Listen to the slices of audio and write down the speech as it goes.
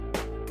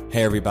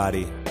Hey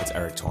everybody, it's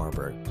Eric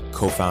Torenberg,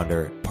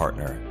 co-founder,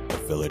 partner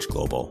of Village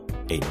Global,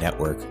 a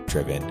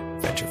network-driven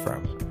venture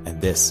firm.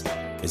 And this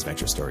is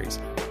Venture Stories,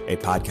 a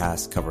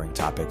podcast covering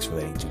topics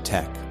relating to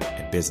tech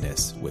and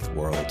business with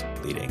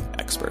world-leading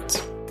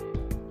experts.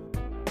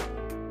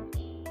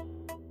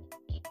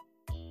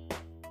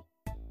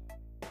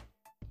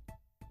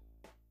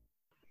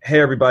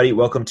 Hey everybody,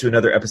 welcome to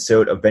another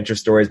episode of Venture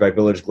Stories by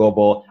Village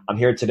Global. I'm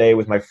here today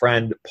with my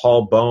friend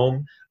Paul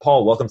Bohm.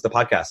 Paul, welcome to the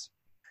podcast.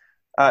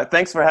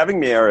 Thanks for having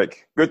me,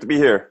 Eric. Good to be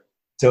here.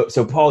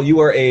 So Paul, you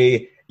are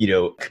a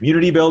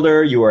community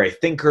builder, you are a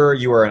thinker,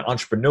 you are an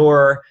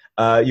entrepreneur,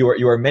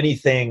 you are many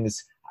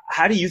things.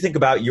 How do you think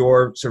about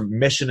your sort of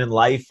mission in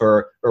life,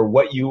 or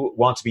what you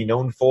want to be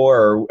known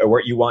for, or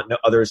what you want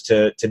others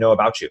to know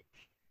about you?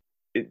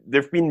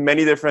 There have been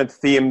many different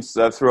themes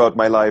throughout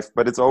my life,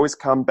 but it's always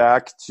come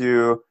back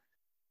to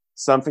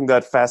something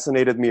that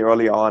fascinated me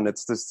early on.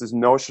 It's this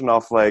notion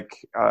of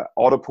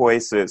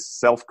autopoiesis,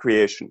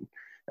 self-creation,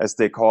 as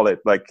they call it.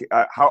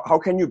 How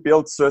can you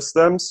build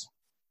systems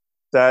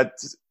that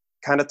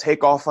kind of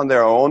take off on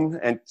their own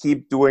and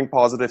keep doing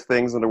positive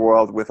things in the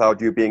world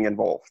without you being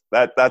involved?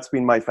 That's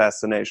been my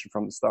fascination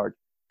from the start.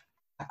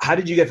 How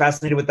did you get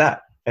fascinated with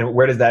that? And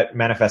where does that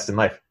manifest in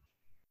life?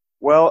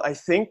 Well, I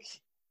think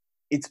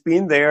it's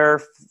been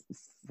there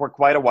for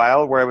quite a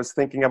while, where I was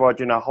thinking about,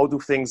 how do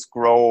things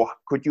grow?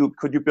 Could you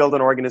build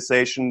an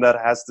organization that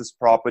has this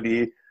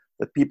property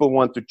that people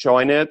want to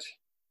join it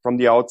from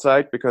the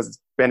outside because it's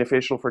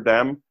beneficial for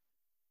them,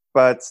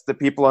 but the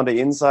people on the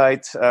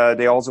inside,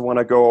 they also want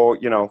to go,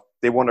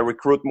 they want to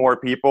recruit more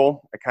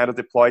people. I kind of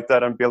deployed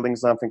that on building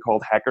something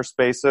called Hacker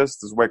Spaces.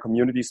 This is where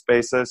community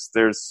spaces,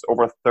 there's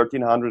over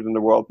 1,300 in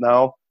the world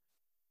now,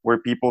 where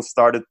people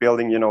started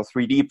building,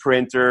 3D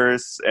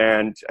printers.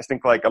 And I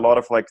think a lot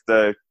of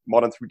the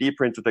modern 3D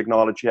printer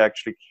technology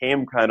actually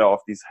came kind of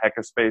these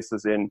hacker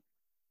spaces in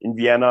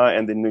Vienna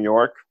and in New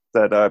York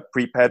that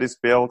Prepad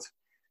built.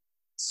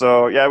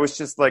 So yeah, it was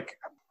just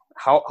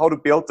how to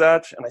build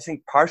that. And I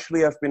think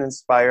partially I've been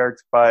inspired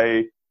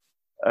by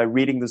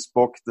reading this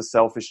book, The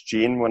Selfish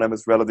Gene, when I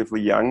was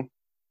relatively young,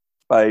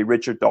 by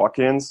Richard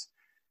Dawkins,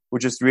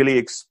 which just really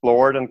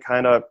explored and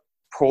kind of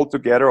pulled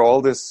together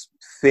all this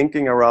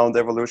thinking around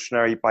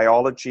evolutionary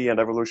biology and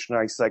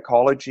evolutionary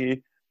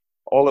psychology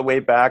all the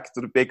way back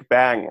to the Big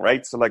Bang,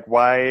 right? So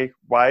why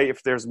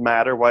if there's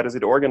matter, why does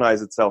it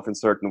organize itself in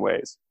certain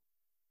ways?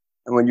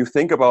 And when you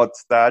think about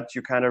that,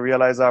 you kind of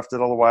realize after a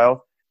little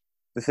while,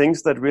 the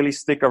things that really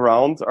stick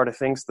around are the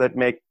things that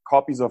make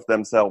copies of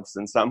themselves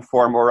in some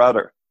form or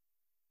other.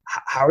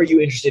 How are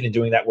you interested in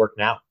doing that work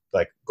now,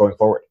 going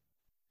forward?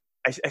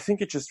 I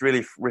think it just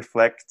really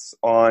reflects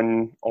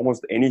on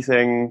almost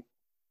anything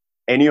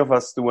any of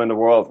us do in the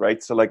world,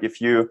 right? So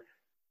if you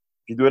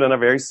do it on a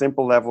very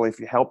simple level, if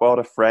you help out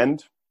a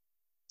friend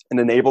and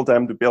enable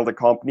them to build a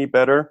company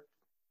better,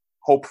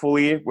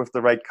 hopefully with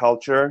the right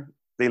culture,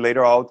 they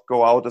later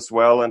go out as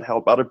well and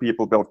help other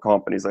people build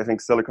companies. I think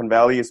Silicon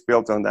Valley is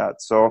built on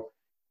that. So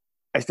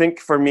I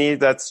think for me,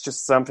 that's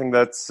just something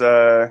that's,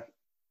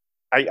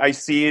 I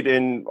see it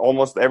in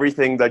almost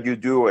everything that you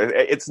do.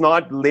 It's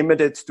not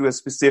limited to a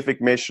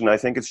specific mission. I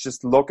think it's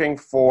just looking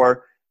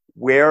for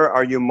where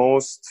are you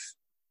most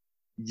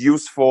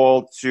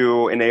useful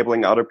to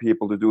enabling other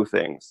people to do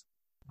things.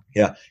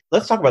 Yeah.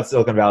 Let's talk about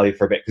Silicon Valley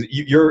for a bit. Because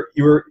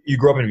you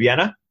grew up in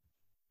Vienna?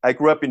 I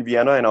grew up in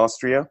Vienna in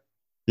Austria.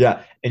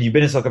 Yeah. And you've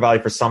been in Silicon Valley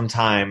for some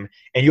time.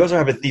 And you also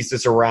have a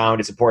thesis around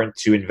it's important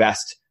to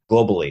invest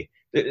globally.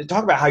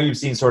 Talk about how you've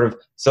seen sort of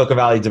Silicon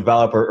Valley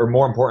develop, or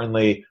more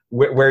importantly,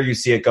 where you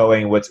see it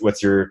going.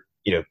 What's your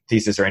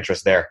thesis or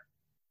interest there?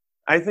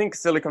 I think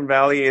Silicon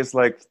Valley is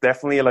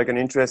definitely an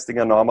interesting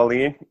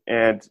anomaly,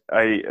 and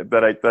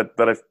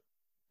I've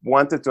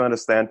wanted to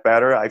understand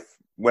better.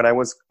 When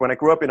I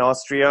grew up in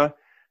Austria,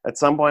 at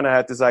some point I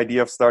had this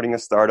idea of starting a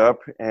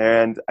startup,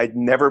 and I'd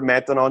never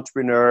met an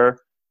entrepreneur.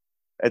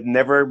 I'd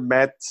never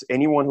met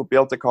anyone who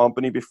built a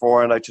company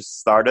before, and I just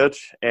started,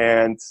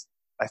 and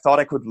I thought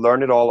I could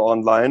learn it all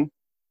online.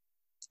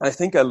 I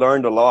think I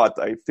learned a lot.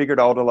 I figured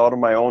out a lot on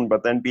my own,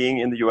 but then being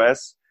in the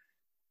US,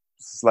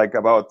 this is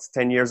about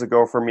 10 years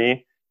ago for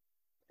me,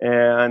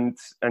 and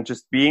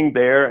just being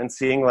there and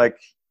seeing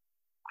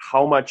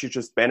how much you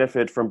just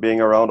benefit from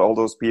being around all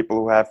those people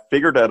who have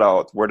figured that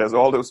out, where there's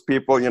all those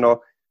people,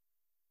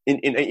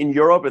 in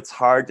Europe, it's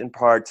hard in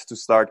part to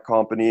start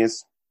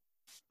companies,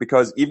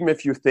 because even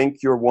if you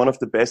think you're one of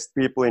the best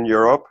people in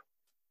Europe,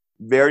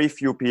 very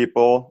few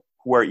people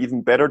who are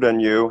even better than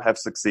you have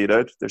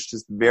succeeded. There's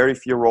just very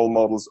few role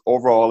models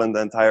overall in the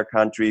entire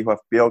country who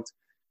have built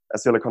a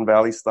Silicon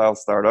Valley style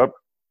startup.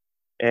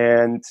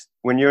 And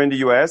when you're in the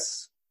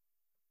US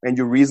and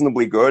you're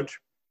reasonably good,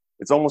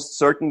 it's almost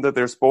certain that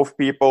there's both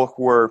people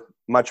who are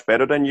much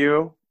better than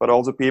you, but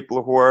also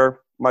people who are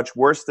much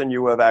worse than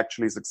you who have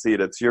actually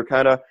succeeded. So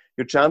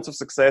your chance of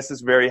success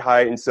is very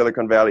high in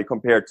Silicon Valley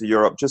compared to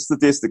Europe, just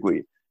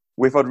statistically,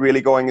 without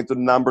really going into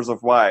the numbers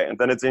of why. And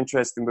then it's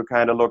interesting to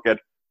kind of look at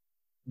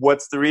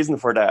what's the reason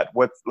for that.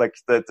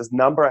 This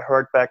number I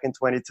heard back in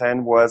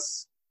 2010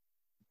 was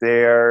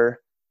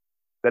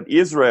that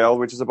Israel,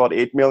 which is about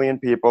 8 million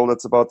people,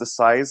 that's about the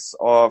size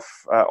of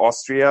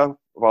Austria,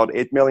 about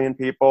 8 million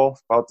people,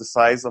 about the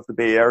size of the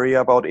Bay Area,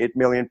 about 8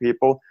 million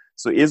people.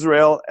 So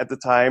Israel at the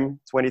time,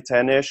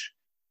 2010-ish,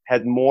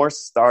 had more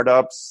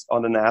startups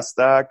on the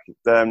NASDAQ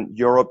than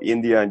Europe,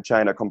 India, and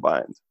China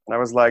combined. And I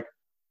was like,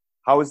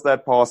 how is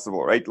that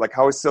possible, right? Like,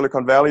 how is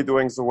Silicon Valley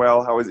doing so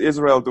well? How is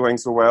Israel doing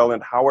so well?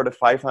 And how are the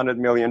 500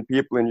 million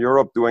people in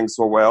Europe doing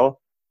so well?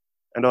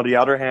 And on the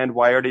other hand,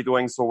 why are they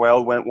doing so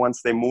well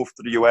once they move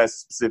to the US,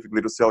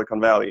 specifically to Silicon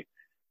Valley?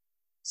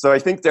 So I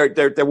think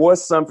there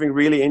was something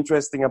really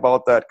interesting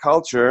about that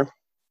culture.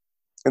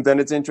 And then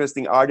it's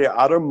interesting, are there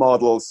other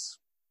models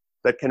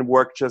that can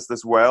work just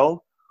as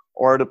well?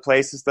 Or the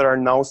places that are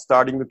now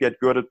starting to get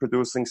good at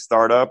producing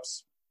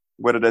startups,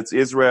 whether that's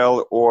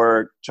Israel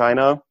or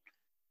China,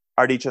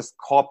 are they just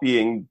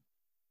copying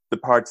the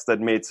parts that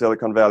made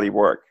Silicon Valley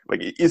work?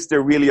 Like, is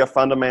there really a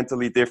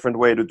fundamentally different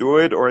way to do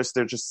it? Or is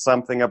there just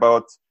something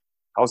about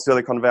how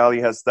Silicon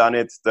Valley has done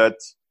it that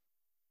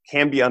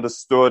can be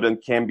understood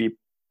and can be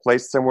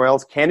placed somewhere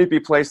else? Can it be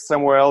placed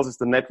somewhere else? Is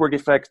the network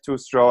effect too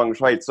strong?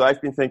 Right. So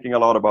I've been thinking a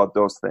lot about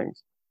those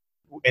things.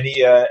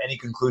 Any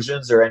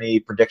conclusions or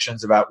any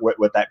predictions about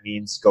what that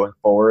means going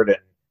forward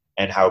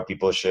and how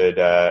people should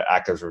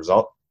act as a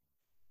result?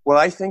 Well,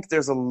 I think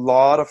there's a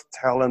lot of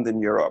talent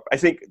in Europe. I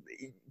think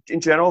in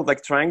general,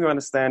 like trying to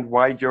understand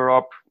why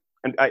Europe,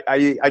 and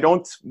I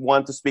don't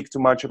want to speak too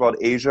much about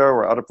Asia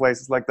or other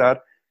places like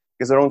that,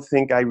 because I don't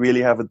think I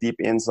really have a deep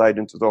insight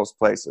into those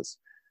places.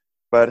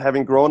 But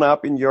having grown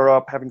up in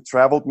Europe, having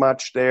traveled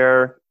much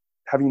there,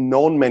 having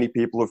known many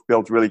people who've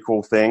built really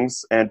cool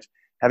things, and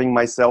having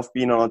myself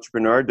been an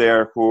entrepreneur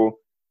there who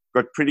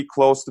got pretty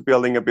close to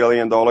building $1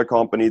 billion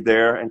company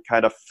there and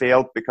kind of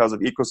failed because of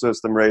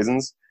ecosystem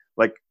reasons,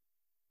 like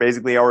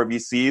basically our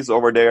VCs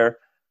over there,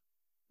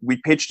 we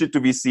pitched it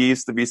to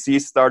VCs. The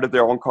VCs started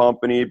their own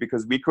company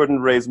because we couldn't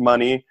raise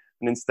money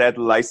and instead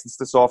licensed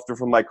the software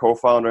from my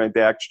co-founder, and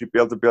they actually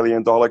built $1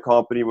 billion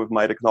company with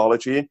my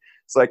technology.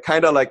 So I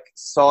kind of like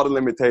saw the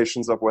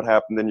limitations of what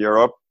happened in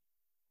Europe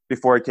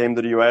before I came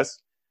to the US.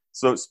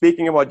 So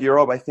speaking about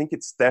Europe, I think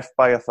it's death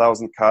by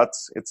 1,000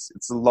 cuts.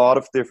 It's a lot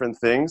of different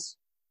things,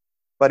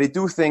 but I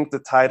do think the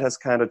tide has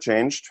kind of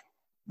changed.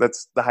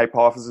 That's the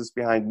hypothesis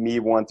behind me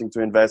wanting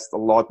to invest a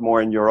lot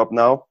more in Europe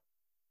now.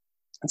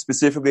 And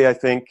specifically, I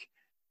think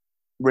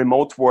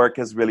remote work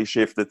has really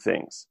shifted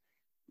things.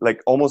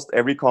 Like almost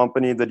every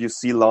company that you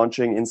see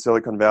launching in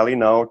Silicon Valley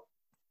now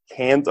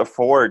can't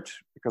afford,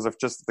 because of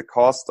just the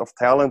cost of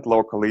talent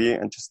locally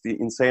and just the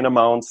insane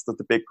amounts that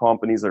the big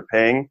companies are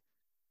paying,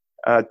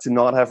 to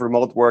not have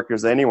remote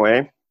workers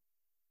anyway.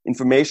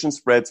 Information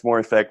spreads more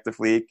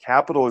effectively.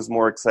 Capital is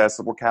more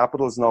accessible.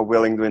 Capital is now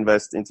willing to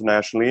invest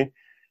internationally.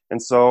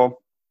 And so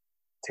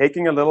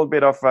taking a little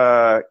bit of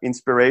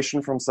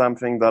inspiration from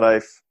something that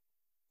I've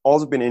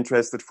also been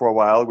interested for a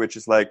while, which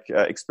is like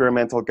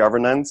experimental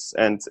governance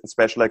and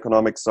special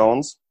economic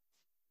zones.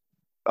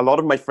 A lot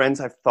of my friends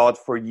have thought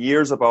for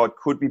years about,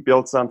 could we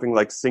build something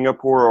like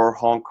Singapore or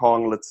Hong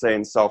Kong, let's say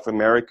in South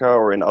America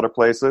or in other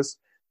places?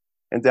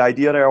 And the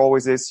idea there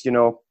always is,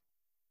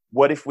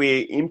 what if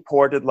we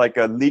imported like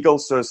a legal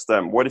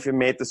system? What if we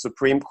made the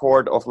Supreme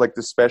Court of like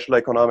the special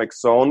economic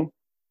zone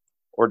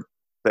or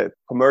the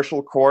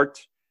commercial court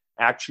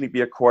actually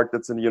be a court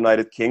that's in the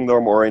United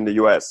Kingdom or in the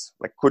US?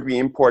 Like, could we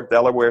import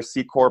Delaware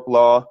C Corp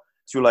law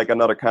to like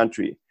another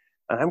country?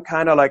 And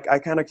I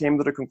kind of came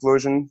to the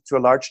conclusion to a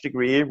large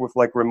degree with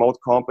like remote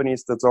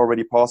companies that's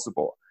already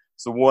possible.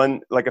 So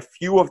a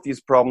few of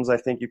these problems I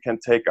think you can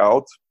take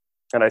out.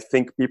 And I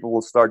think people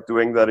will start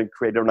doing that in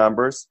greater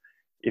numbers.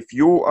 If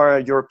you are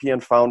a European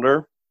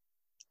founder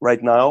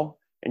right now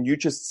and you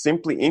just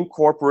simply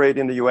incorporate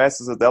in the US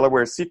as a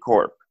Delaware C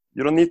Corp,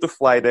 you don't need to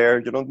fly there.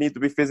 You don't need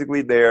to be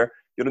physically there.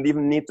 You don't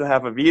even need to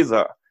have a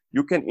visa.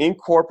 You can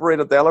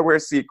incorporate a Delaware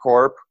C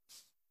Corp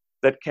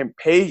that can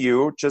pay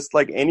you just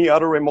like any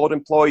other remote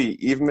employee,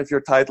 even if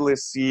your title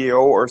is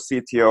CEO or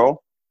CTO.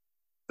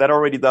 That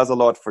already does a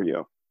lot for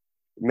you.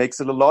 It makes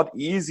it a lot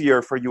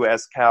easier for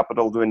US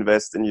capital to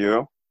invest in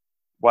you,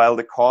 while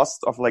the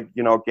cost of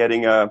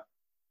getting a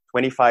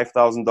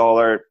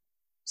 $25,000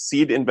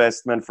 seed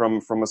investment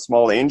from a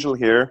small angel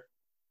here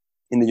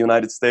in the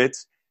United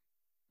States,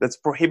 that's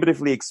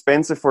prohibitively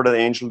expensive for the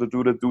angel to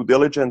do the due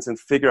diligence and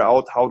figure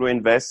out how to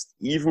invest,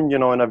 even,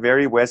 in a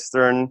very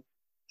Western,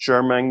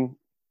 German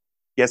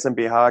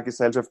GmbH,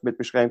 Gesellschaft mit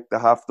beschränkter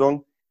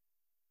Haftung.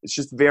 It's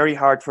just very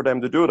hard for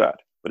them to do that.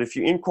 But if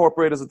you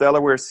incorporate as a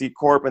Delaware C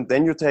Corp and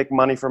then you take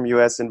money from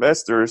US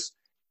investors,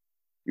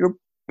 you're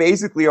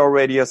basically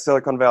already a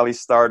Silicon Valley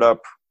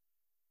startup.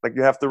 Like,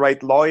 you have the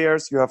right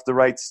lawyers, you have the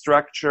right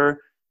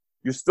structure,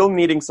 you're still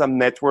needing some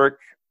network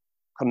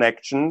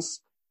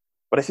connections,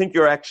 but I think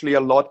you're actually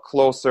a lot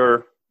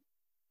closer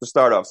to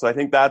startups. So I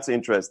think that's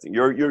interesting.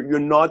 You're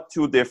not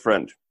too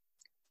different.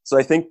 So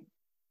I think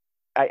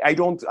I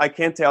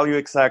can't tell you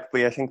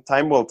exactly. I think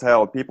time will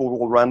tell. People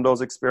will run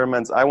those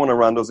experiments. I want to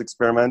run those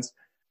experiments.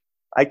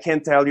 I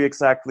can't tell you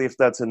exactly if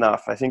that's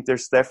enough. I think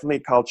there's definitely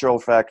cultural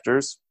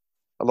factors.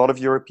 A lot of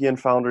European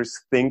founders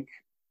think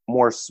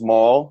more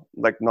small,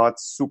 like not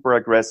super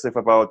aggressive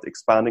about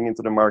expanding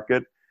into the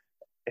market.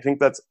 I think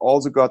that's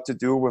also got to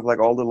do with like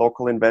all the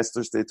local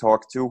investors they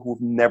talk to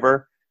who've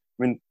never,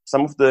 I mean,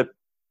 some of the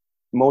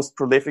most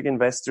prolific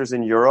investors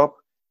in Europe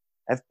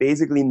have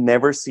basically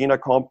never seen a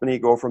company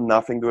go from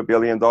nothing to $1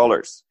 billion.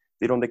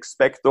 They don't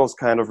expect those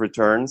kind of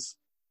returns.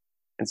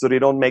 And so they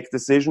don't make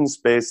decisions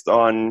based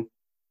on,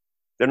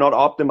 they're not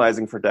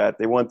optimizing for that.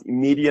 They want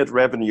immediate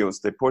revenues.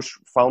 They push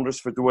founders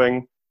for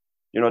doing,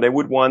 they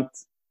would want,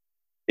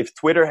 if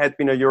Twitter had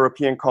been a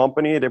European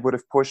company, they would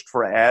have pushed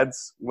for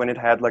ads when it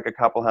had like a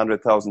couple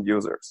 100,000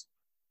 users.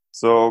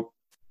 So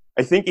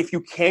I think if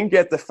you can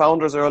get the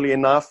founders early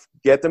enough,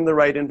 get them the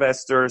right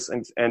investors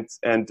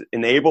and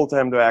enable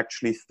them to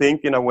actually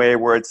think in a way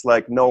where it's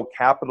like, no,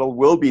 capital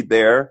will be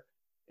there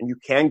and you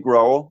can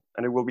grow,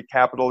 and it will be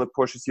capital that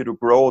pushes you to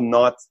grow,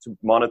 not to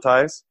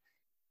monetize.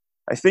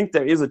 I think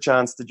there is a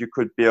chance that you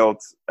could build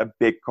a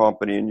big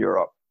company in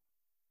Europe.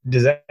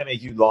 Does that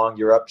make you long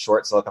Europe,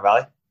 short Silicon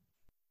Valley?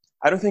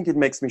 I don't think it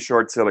makes me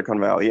short Silicon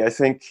Valley. I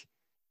think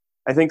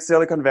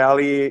Silicon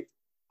Valley,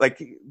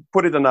 like,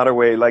 put it another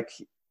way, like,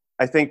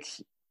 I think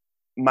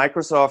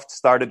Microsoft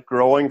started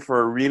growing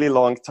for a really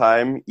long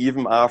time,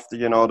 even after,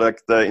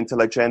 the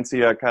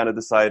intelligentsia kind of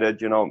decided,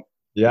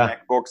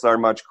 MacBooks are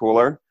much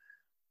cooler.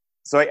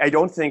 So I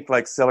don't think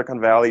like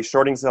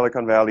shorting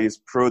Silicon Valley is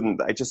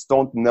prudent. I just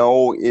don't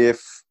know if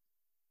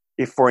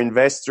for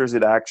investors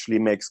it actually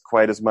makes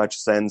quite as much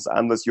sense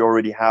unless you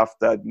already have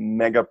that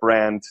mega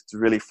brand to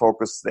really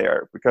focus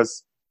there,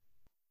 because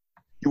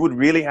you would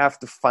really have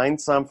to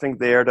find something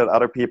there that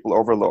other people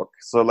overlook.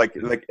 So like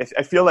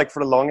I feel like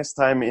for the longest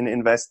time in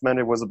investment,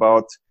 it was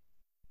about,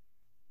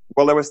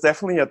 well, there was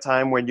definitely a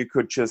time when you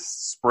could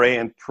just spray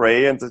and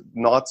pray and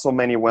not so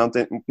many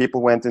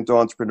people went into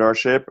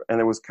entrepreneurship and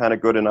it was kind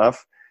of good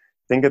enough.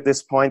 I think at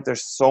this point,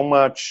 there's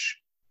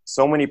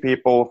so many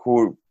people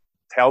who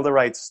tell the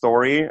right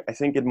story. I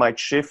think it might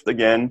shift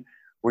again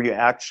where you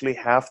actually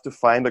have to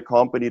find a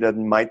company that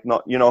might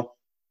not,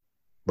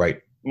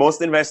 Right.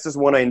 Most investors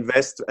want to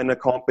invest in a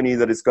company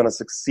that is going to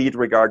succeed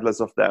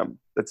regardless of them.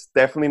 That's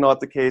definitely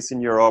not the case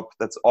in Europe.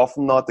 That's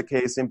often not the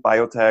case in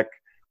biotech,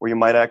 where you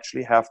might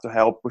actually have to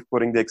help with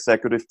putting the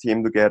executive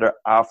team together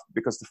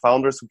because the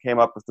founders who came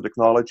up with the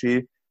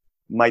technology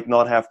might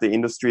not have the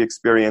industry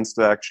experience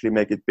to actually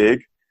make it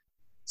big.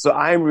 So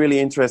I'm really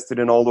interested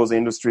in all those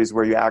industries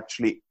where you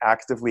actually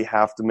actively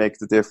have to make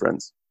the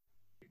difference.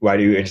 Why are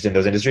you interested in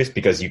those industries?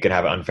 Because you can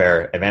have an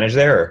unfair advantage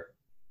there? Or?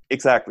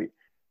 Exactly.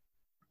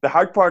 The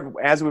hard part,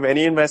 as with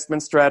any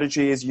investment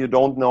strategy, is you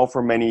don't know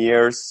for many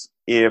years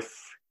if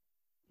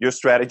your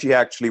strategy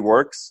actually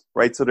works,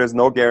 right? So there's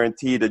no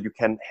guarantee that you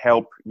can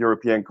help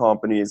European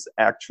companies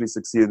actually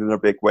succeed in a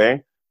big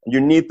way.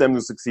 You need them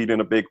to succeed in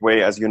a big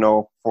way, as you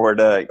know, for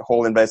the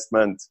whole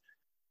investment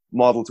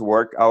model to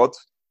work out.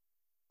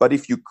 But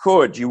if you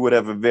could, you would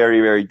have a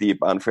very, very deep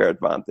unfair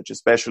advantage,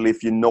 especially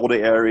if you know the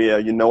area,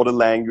 you know the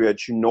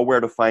language, you know where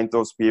to find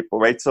those people,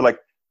 right? So like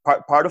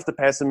part of the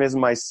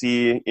pessimism I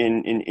see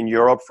in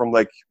Europe from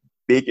like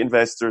big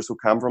investors who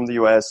come from the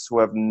US who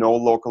have no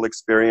local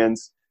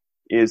experience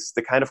is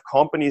the kind of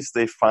companies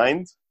they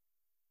find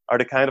are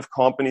the kind of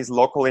companies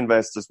local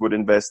investors would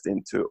invest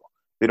into.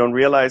 They don't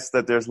realize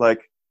that there's like,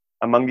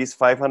 among these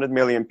 500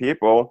 million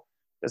people,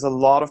 there's a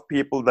lot of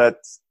people that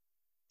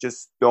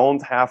just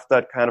don't have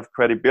that kind of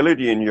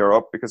credibility in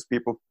Europe because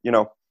people,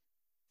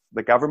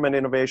 the government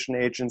innovation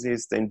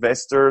agencies, the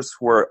investors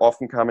who are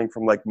often coming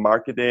from like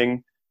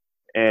marketing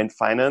and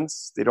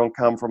finance, they don't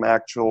come from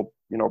actual,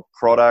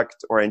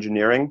 product or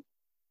engineering.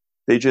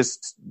 They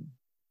just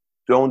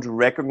don't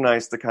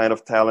recognize the kind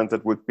of talent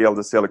that would build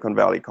a Silicon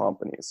Valley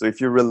company. So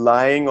if you're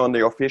relying on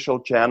the official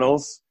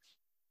channels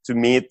to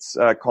meet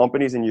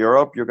companies in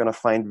Europe, you're going to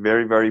find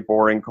very, very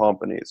boring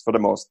companies for the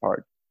most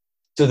part.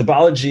 So the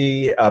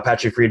Balaji,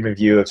 Patrick Friedman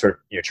view of sort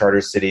of charter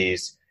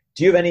cities,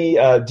 do you have any?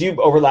 Do you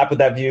overlap with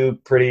that view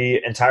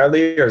pretty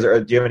entirely, or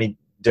do you have any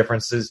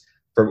differences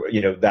for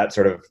that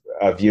sort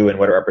of view and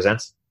what it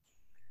represents?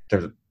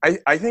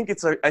 I think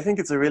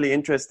it's a really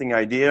interesting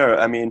idea.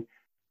 I mean,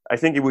 I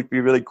think it would be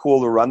really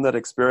cool to run that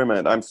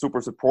experiment. I'm super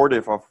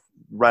supportive of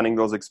running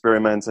those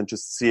experiments and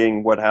just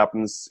seeing what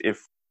happens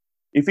if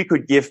we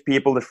could give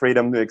people the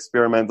freedom to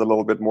experiment a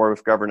little bit more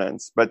with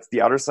governance. But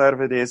the other side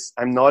of it is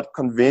I'm not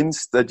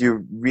convinced that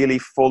you really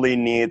fully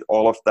need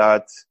all of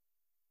that.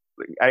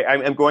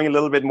 I'm going a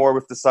little bit more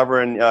with the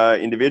sovereign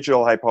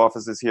individual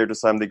hypothesis here to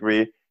some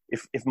degree.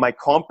 If my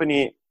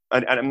company,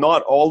 and I'm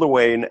not all the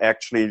way in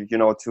actually,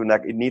 to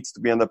like, it needs to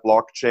be on the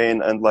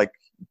blockchain and like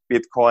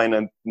Bitcoin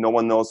and no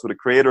one knows who the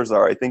creators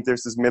are. I think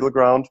there's this middle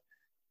ground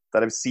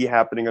that I see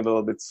happening a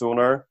little bit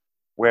sooner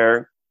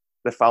where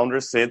the founder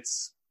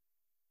sits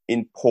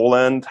in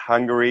Poland,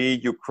 Hungary,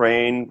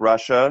 Ukraine,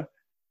 Russia,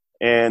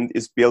 and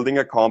is building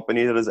a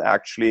company that is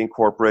actually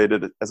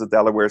incorporated as a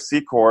Delaware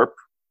C Corp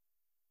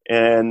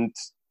and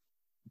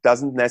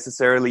doesn't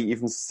necessarily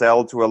even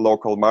sell to a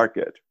local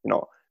market.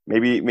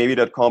 Maybe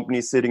that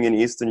company sitting in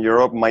Eastern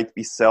Europe might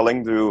be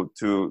selling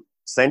to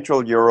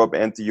Central Europe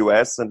and the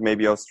US and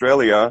maybe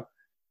Australia,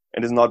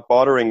 and is not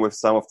bothering with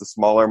some of the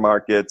smaller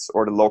markets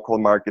or the local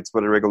markets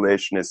where the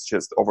regulation is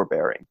just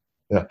overbearing.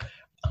 Yeah.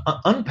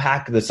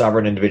 Unpack the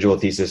sovereign individual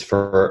thesis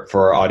for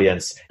our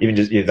audience, even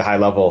just the high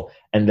level.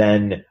 And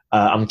then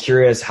I'm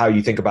curious how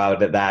you think about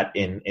that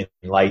in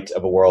light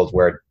of a world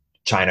where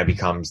China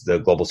becomes the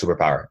global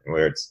superpower,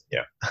 where it's,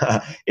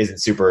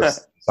 isn't super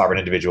sovereign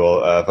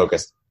individual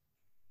focused.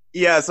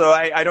 Yeah, so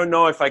I don't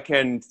know if I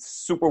can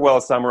super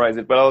well summarize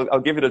it, but I'll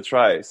give it a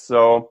try.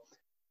 So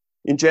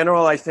in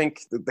general, I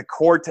think the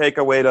core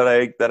takeaway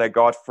that I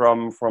got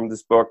from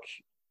this book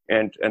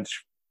and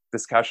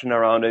discussion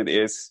around it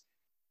is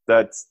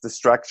that the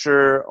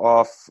structure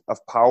of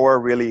power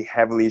really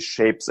heavily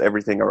shapes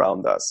everything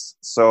around us.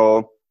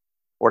 So,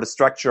 or the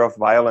structure of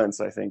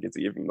violence, I think it's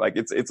even like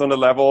it's on the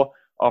level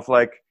of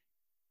like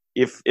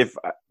if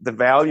the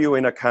value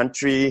in a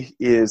country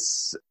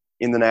is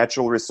in the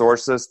natural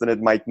resources, then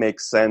it might make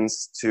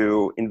sense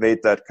to invade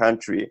that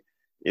country.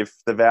 If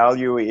the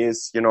value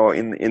is, in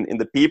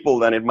the people,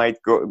 then it might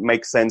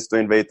make sense to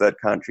invade that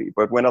country.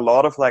 But when a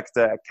lot of like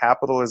the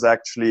capital is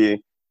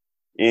actually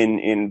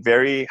in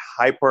very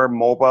hyper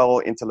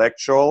mobile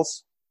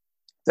intellectuals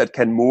that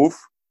can move,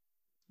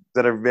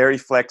 that are very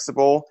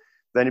flexible,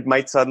 then it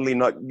might suddenly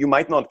you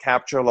might not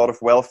capture a lot of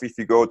wealth if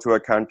you go to a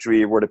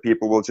country where the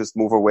people will just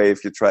move away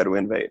if you try to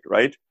invade,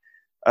 right?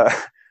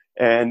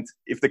 And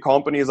if the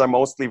companies are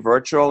mostly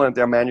virtual and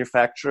their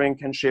manufacturing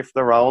can shift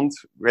around,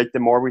 right, the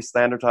more we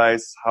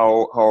standardize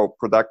how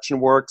production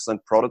works and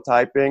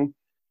prototyping,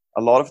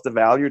 a lot of the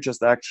value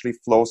just actually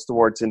flows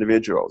towards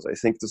individuals. I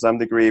think to some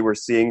degree we're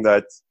seeing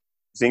that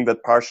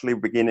partially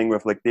beginning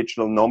with like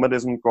digital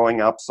nomadism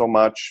going up so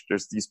much.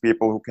 There's these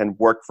people who can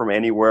work from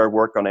anywhere,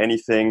 work on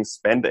anything,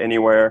 spend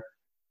anywhere.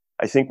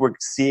 I think we're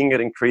seeing it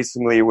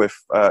increasingly with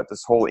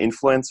this whole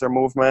influencer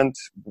movement,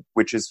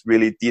 which is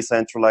really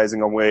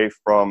decentralizing away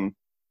from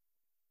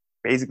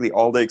basically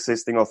all the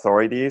existing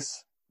authorities,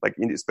 like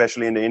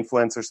especially in the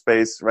influencer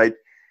space, right?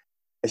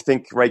 I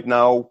think right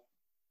now,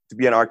 to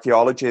be an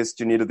archaeologist,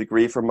 you need a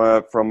degree from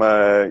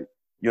a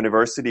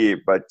university,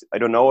 but I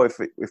don't know if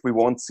we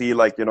won't see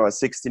like, a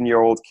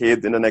 16-year-old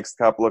kid in the next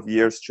couple of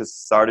years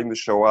just starting to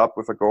show up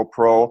with a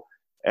GoPro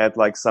at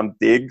like some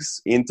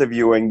digs,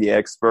 interviewing the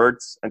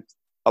experts, and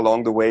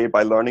along the way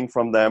by learning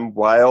from them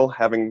while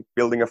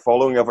building a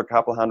following of a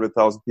couple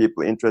 100,000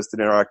 people interested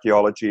in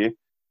archaeology,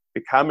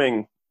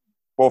 becoming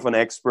both an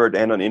expert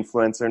and an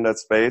influencer in that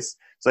space.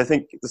 So I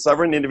think the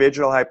sovereign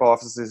individual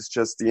hypothesis is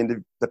just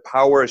the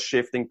power is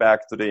shifting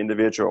back to the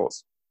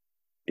individuals.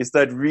 Is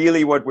that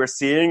really what we're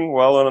seeing?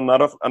 Well, on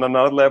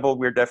another level,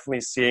 we're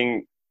definitely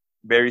seeing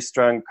very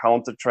strong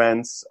counter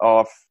trends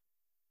of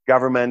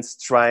governments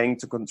trying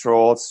to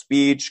control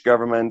speech,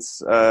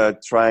 governments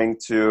trying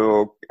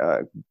to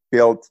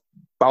build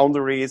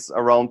boundaries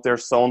around their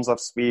zones of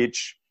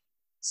speech.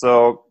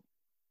 So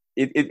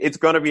it's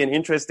going to be an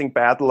interesting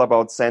battle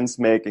about sense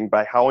making,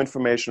 by how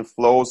information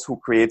flows, who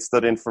creates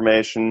that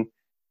information.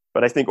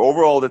 But I think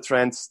overall the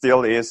trend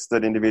still is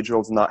that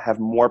individuals have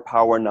more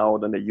power now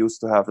than they used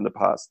to have in the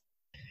past.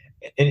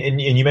 And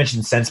you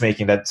mentioned sense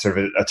making, that's sort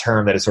of a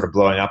term that is sort of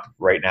blowing up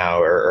right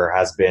now, or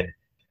has been.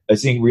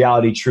 Seeing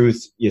reality,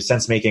 truth,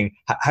 sense making.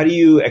 How do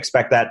you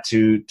expect that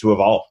to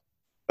evolve?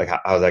 Like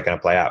how is that going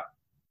to play out?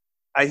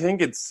 I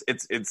think it's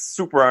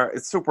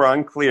super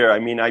unclear. I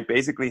mean, I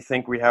basically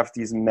think we have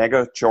these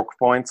mega choke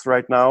points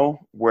right now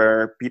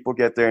where people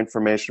get their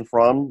information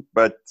from,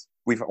 but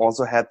we've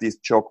also had these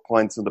choke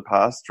points in the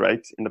past,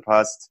 right? In the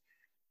past,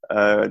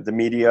 the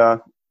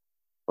media,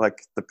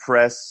 like the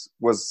press,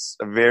 was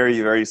a very,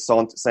 very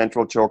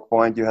central choke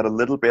point. You had a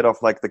little bit of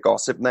like the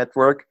gossip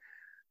network,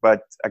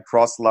 but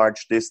across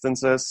large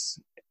distances,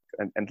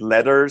 and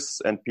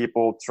letters and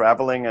people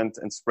traveling and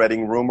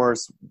spreading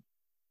rumors,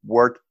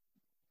 word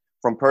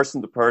from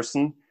person to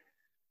person.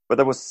 But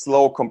that was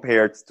slow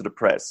compared to the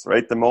press,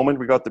 right? The moment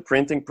we got the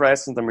printing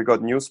press and then we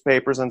got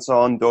newspapers and so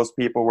on, those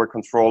people were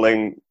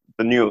controlling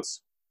the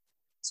news.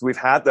 So we've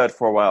had that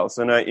for a while.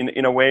 So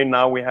in a way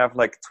now we have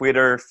like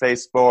Twitter,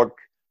 Facebook,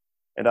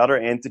 and other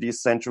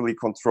entities centrally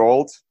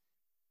controlled,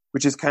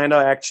 which is kind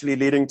of actually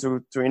leading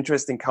to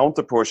interesting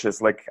counter pushes.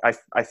 Like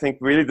I think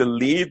really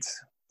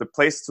the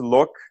place to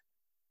look,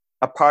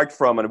 apart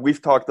from, and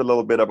we've talked a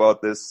little bit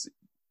about this,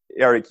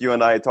 Eric, you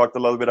and I talked a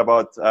little bit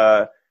about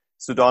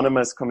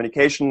pseudonymous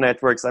communication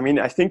networks. I mean,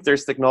 I think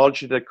there's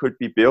technology that could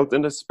be built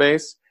in this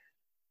space,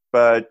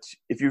 but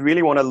if you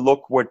really want to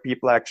look what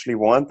people actually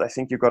want, I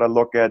think you got to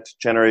look at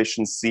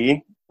Generation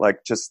C,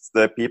 like just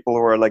the people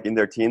who are like in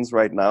their teens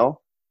right now,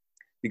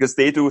 because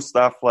they do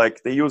stuff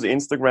like they use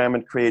Instagram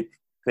and create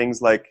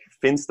things like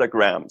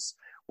Finstagrams,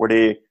 where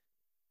they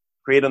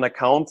create an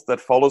account that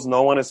follows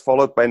no one, is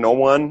followed by no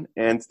one,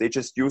 and they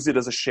just use it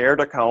as a shared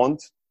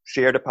account,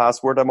 share the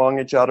password among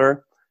each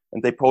other,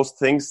 and they post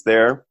things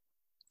there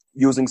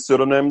using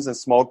pseudonyms in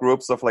small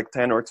groups of like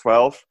 10 or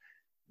 12,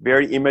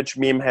 very image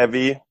meme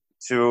heavy,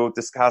 to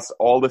discuss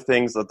all the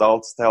things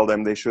adults tell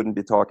them they shouldn't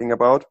be talking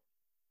about.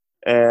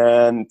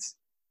 And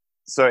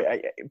so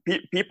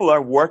people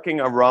are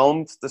working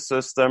around the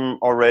system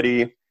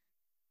already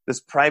there's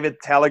private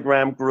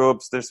Telegram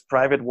groups, there's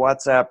private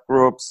WhatsApp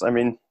groups. I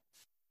mean,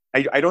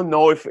 I don't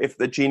know if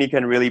the genie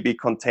can really be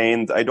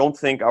contained. I don't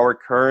think our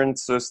current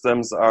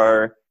systems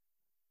are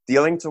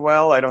dealing too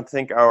well. I don't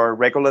think our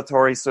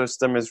regulatory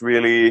system is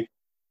really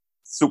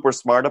super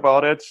smart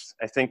about it.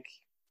 I think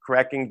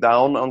cracking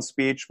down on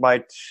speech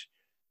might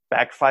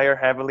backfire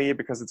heavily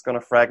because it's going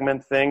to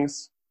fragment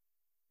things.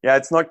 Yeah,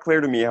 it's not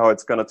clear to me how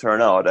it's going to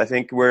turn out. I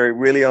think we're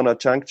really on a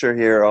juncture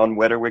here on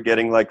whether we're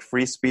getting like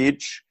free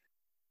speech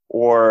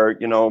or,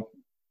 you know,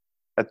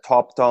 a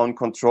top-down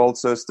control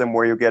system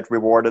where you get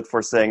rewarded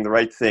for saying the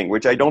right thing,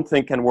 which I don't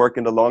think can work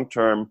in the long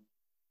term.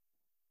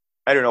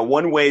 I don't know,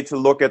 one way to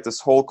look at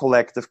this whole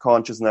collective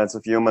consciousness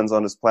of humans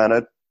on this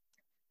planet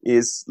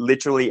is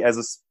literally as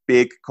a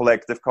big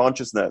collective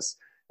consciousness.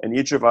 And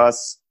each of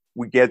us,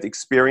 we get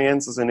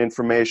experiences and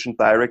information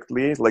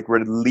directly, like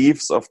we're the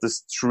leaves of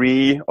this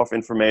tree of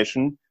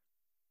information.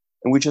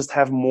 And we just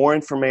have more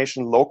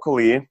information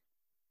locally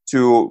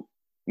to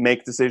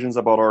make decisions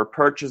about our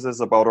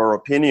purchases, about our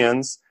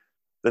opinions,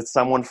 than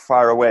someone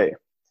far away.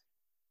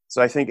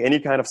 So I think any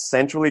kind of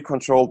centrally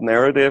controlled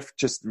narrative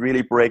just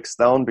really breaks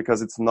down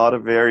because it's not a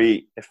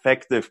very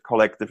effective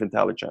collective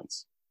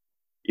intelligence.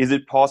 Is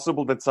it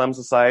possible that some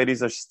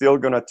societies are still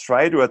going to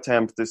try to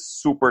attempt this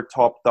super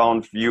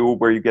top-down view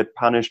where you get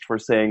punished for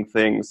saying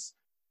things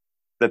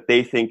that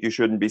they think you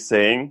shouldn't be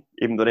saying,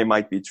 even though they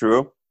might be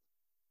true?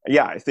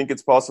 Yeah, I think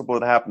it's possible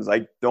it happens.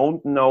 I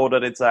don't know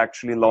that it's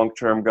actually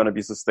long-term going to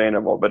be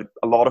sustainable, but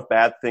a lot of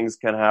bad things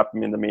can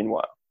happen in the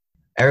meanwhile.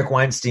 Eric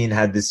Weinstein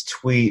had this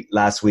tweet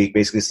last week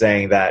basically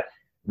saying that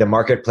the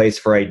marketplace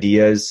for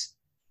ideas,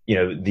 you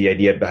know, the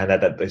idea behind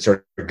that the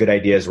sort of good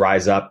ideas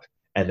rise up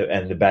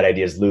and the bad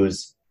ideas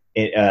lose,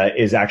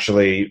 is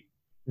actually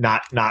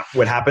not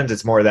what happens.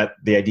 It's more that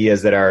the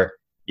ideas that are,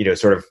 you know,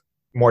 sort of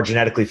more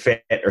genetically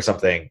fit or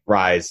something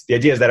rise. The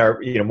ideas that are,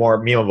 you know,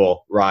 more memeable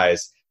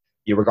rise,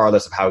 you know,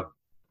 regardless of how,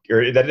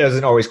 or that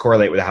doesn't always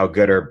correlate with how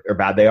good or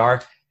bad they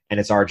are. And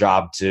it's our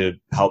job to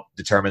help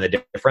determine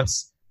the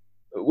difference.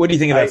 What do you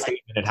think of that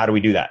statement, and how do we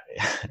do that,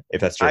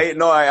 if that's true?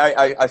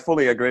 I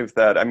fully agree with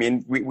that. I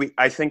mean,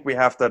 I think we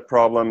have that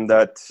problem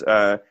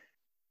that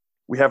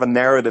we have a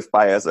narrative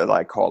bias, as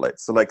I call it.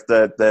 So like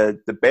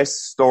the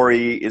best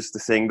story is the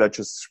thing that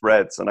just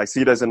spreads. And I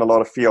see this in a lot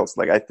of fields.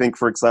 Like I think,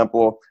 for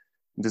example,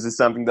 this is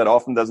something that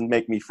often doesn't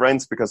make me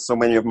friends because so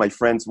many of my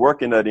friends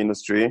work in that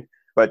industry.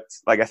 But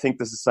like, I think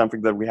this is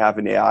something that we have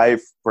in AI,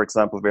 for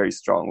example, very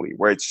strongly,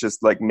 where it's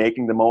just like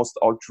making the most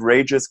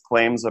outrageous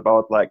claims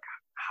about like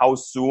how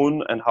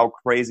soon and how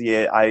crazy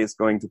AI is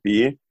going to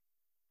be.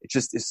 It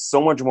just is so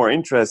much more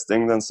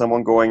interesting than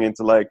someone going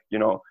into like, you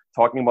know,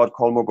 talking about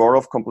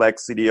Kolmogorov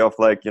complexity of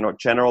like, you know,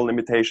 general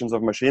limitations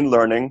of machine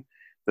learning.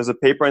 There's a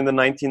paper in the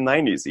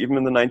 1990s. Even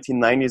in the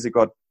 1990s, it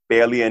got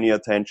barely any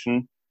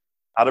attention.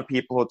 Other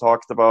people who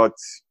talked about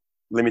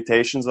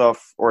limitations of,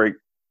 or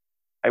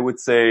I would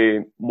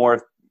say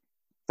more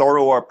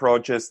thorough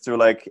approaches to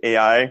like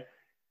AI,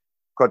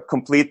 got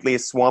completely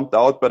swamped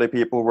out by the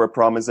people who were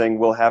promising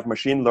we'll have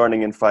machine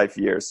learning in 5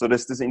 years. So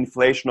there's this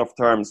inflation of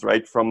terms,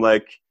 right? From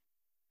like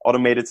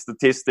automated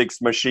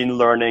statistics, machine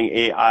learning,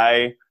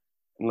 AI,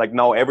 and like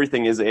now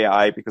everything is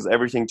AI because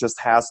everything just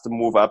has to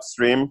move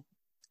upstream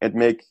and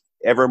make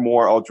ever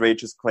more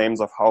outrageous claims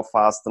of how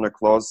fast and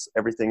close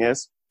everything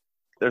is.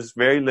 There's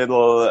very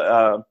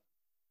little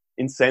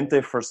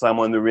incentive for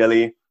someone to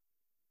really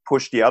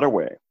push the other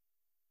way.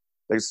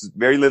 There's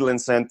very little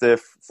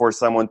incentive for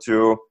someone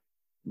to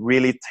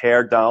really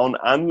tear down,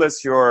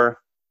 unless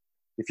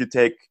if you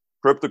take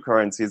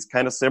cryptocurrency, it's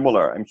kind of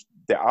similar. I mean,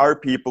 there are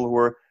people who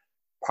are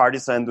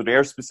partisan to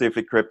their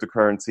specific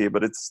cryptocurrency,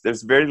 but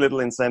there's very little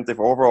incentive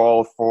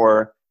overall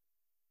for,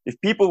 if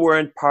people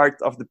weren't part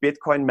of the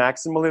Bitcoin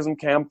maximalism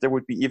camp, there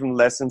would be even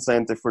less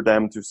incentive for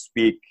them to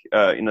speak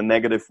in a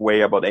negative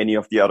way about any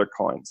of the other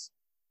coins.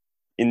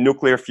 In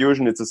nuclear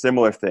fusion, it's a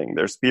similar thing.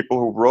 There's people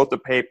who wrote the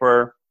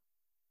paper.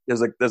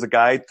 There's a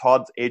guy,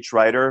 Todd H.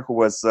 Ryder, who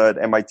was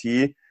at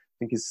MIT.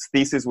 I think his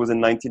thesis was in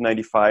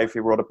 1995. He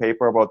wrote a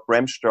paper about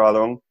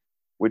Bremsstrahlung,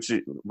 which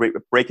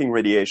breaking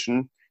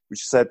radiation,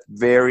 which set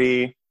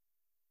very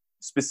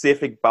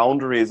specific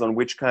boundaries on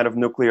which kind of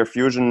nuclear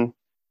fusion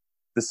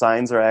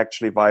designs are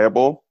actually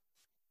viable.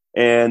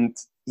 And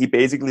he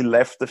basically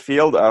left the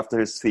field after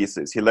his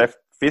thesis. He left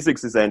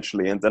physics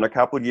essentially. And then a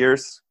couple of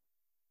years,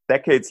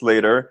 decades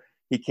later,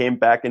 he came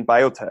back in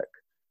biotech.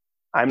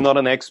 I'm not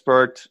an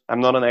expert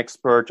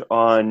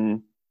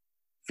on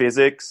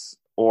physics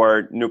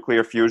or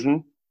nuclear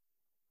fusion,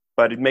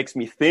 but it makes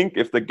me think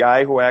if the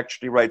guy who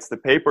actually writes the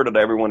paper that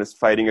everyone is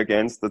fighting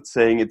against, that's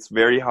saying it's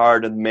very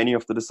hard and many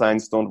of the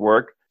designs don't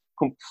work,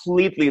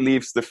 completely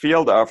leaves the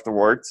field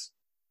afterwards,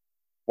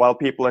 while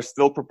people are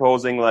still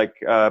proposing like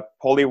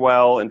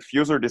Polywell and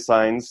Fusor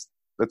designs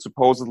that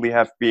supposedly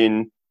have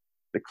been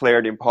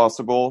declared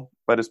impossible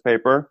by this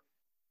paper.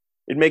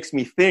 It makes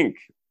me think,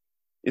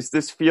 is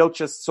this field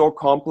just so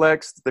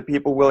complex that the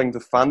people willing to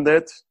fund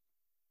it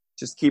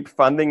just keep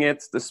funding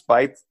it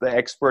despite the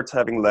experts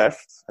having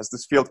left? Has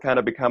this field kind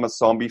of become a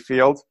zombie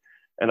field?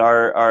 And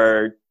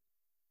are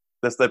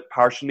does that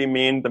partially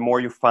mean the more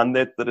you fund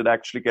it, that it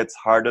actually gets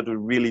harder to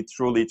really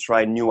truly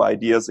try new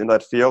ideas in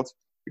that field?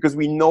 Because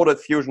we know that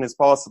fusion is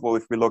possible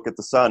if we look at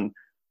the sun,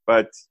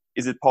 but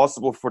is it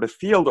possible for the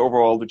field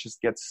overall to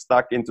just get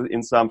stuck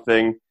in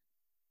something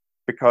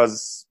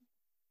because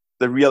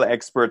the real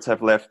experts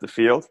have left the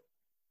field?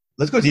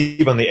 Let's go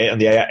deep on the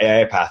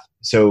AI path.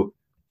 So,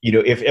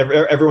 if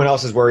everyone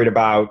else is worried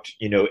about,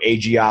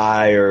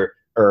 AGI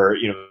or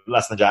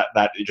less than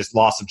that, just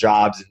loss of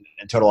jobs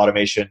and total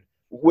automation,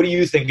 what do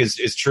you think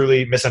is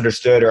truly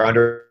misunderstood or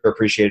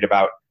underappreciated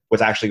about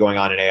what's actually going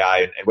on in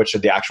AI, and what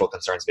should the actual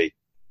concerns be?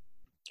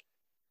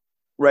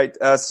 Right.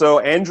 So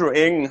Andrew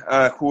Ng,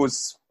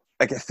 who's,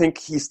 I think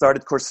he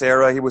started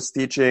Coursera. He was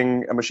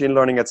teaching machine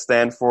learning at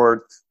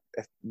Stanford,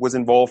 was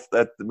involved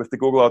with the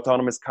Google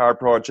Autonomous Car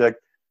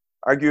project,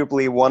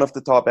 arguably one of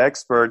the top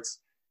experts.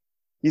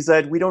 He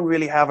said, we don't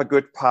really have a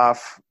good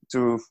path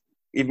to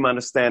even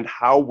understand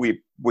how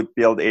we would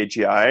build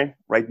AGI.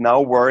 Right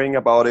now, worrying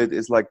about it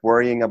is like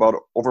worrying about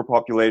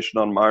overpopulation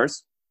on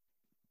Mars.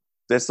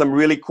 There's some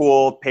really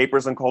cool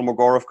papers on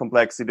Kolmogorov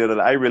complexity that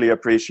I really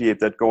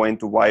appreciate that go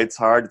into why it's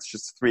hard. It's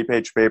just a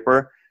 3-page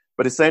paper.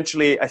 But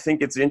essentially, I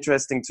think it's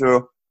interesting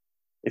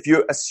if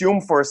you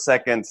assume for a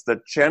second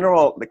that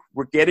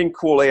we're getting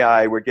cool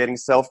AI, we're getting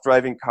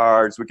self-driving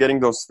cars, we're getting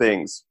those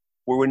things,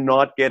 but we're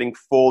not getting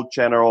full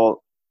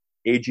general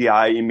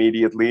AGI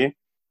immediately.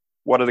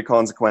 What are the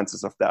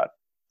consequences of that?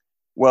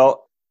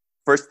 Well,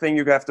 first thing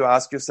you have to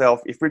ask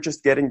yourself, if we're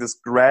just getting this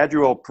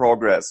gradual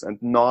progress and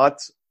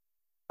not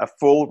a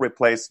full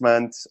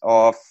replacement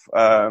of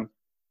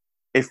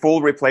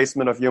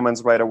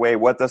humans right away,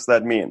 what does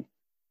that mean?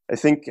 I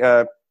think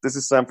this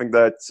is something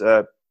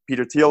that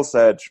Peter Thiel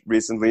said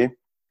recently.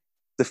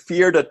 The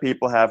fear that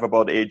people have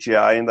about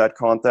AGI in that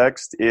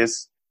context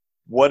is,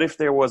 what if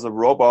there was a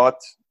robot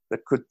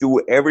that could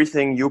do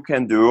everything you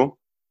can do,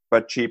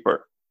 but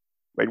cheaper?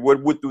 Right?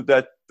 What would do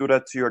that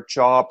to your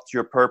job, to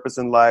your purpose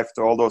in life,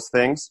 to all those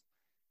things?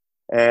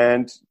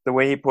 And the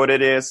way he put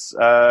it is,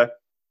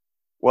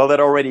 well, that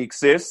already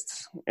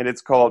exists, and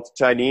it's called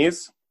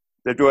Chinese.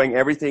 They're doing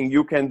everything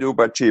you can do,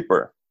 but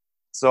cheaper.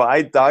 So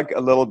I dug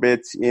a little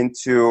bit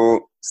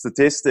into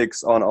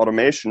statistics on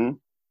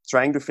automation,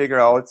 trying to figure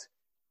out,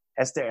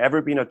 has there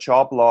ever been a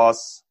job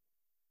loss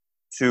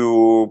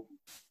to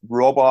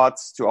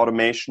robots, to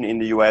automation in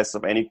the US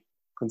of any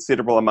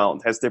considerable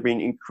amount? Has there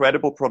been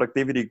incredible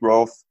productivity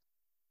growth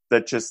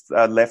that just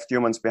left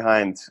humans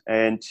behind?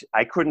 And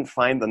I couldn't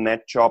find the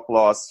net job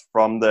loss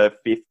from the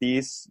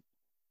 50s,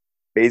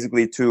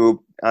 basically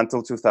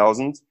until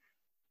 2000.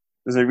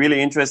 There's a really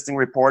interesting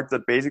report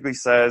that basically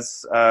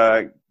says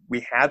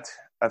we had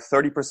a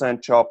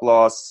 30% job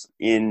loss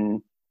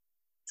in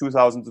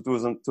 2000 to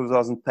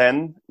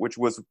 2010, which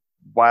was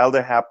while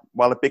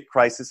a big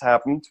crisis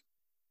happened,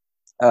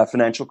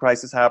 financial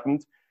crisis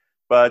happened,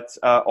 but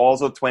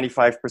also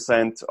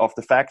 25% of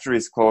the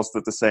factories closed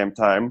at the same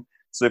time.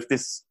 So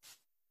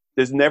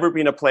there's never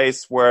been a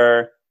place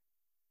where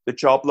the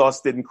job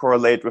loss didn't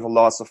correlate with a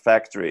loss of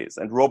factories,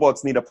 and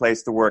robots need a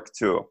place to work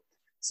too.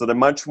 So the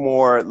much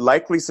more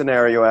likely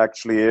scenario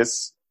actually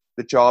is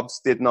the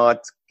jobs did not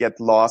get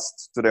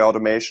lost to the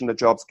automation. The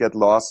jobs get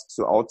lost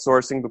to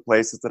outsourcing, the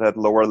places that had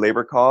lower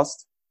labor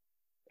cost.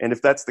 And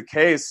if that's the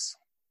case,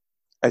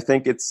 I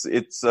think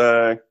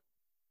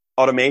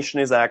automation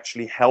is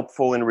actually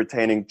helpful in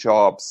retaining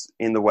jobs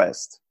in the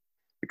West,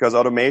 because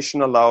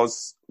automation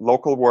allows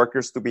local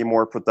workers to be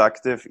more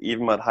productive,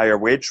 even at higher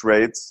wage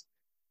rates,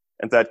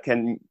 and that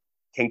can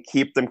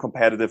keep them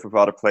competitive with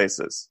other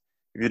places.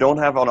 If you don't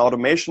have an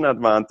automation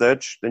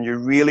advantage, then you're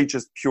really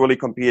just purely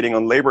competing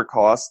on labor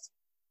cost,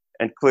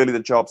 and clearly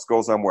the jobs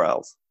go somewhere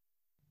else.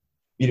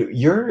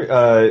 You're,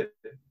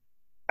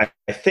 I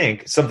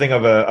think, something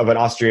of an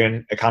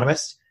Austrian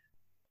economist.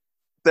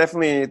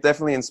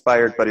 Definitely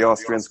inspired by the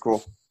Austrian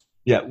school.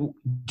 Yeah.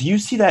 Do you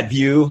see that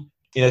view?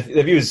 The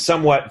view is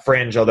somewhat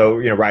fringe, although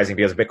rising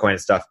because of Bitcoin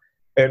and stuff.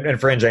 And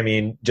fringe, I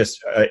mean,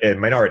 just a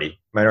minority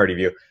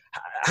view.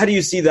 How do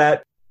you see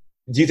that?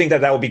 Do you think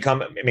that will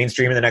become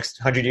mainstream in the next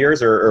 100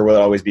 years, or will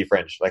it always be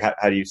fringe? Like,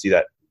 how do you see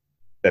that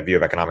view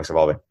of economics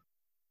evolving?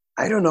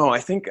 I don't know. I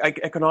think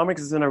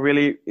economics is in a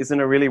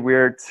really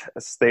weird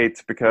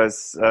state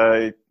because,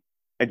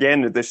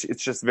 again,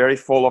 it's just very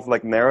full of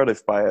like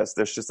narrative bias.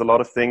 There's just a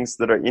lot of things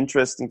that are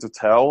interesting to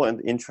tell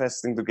and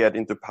interesting to get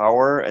into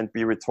power and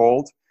be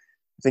retold.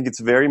 I think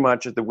it's very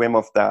much at the whim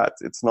of that.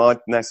 It's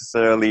not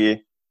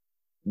necessarily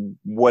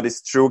what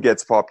is true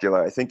gets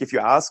popular. I think if you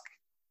ask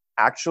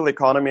actual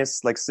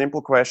economists like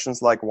simple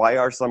questions like why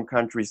are some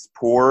countries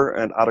poor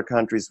and other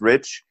countries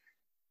rich,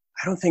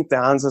 I don't think the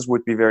answers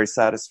would be very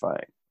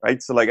satisfying,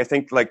 right? So I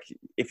think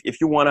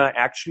if you want to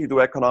actually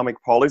do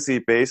economic policy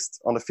based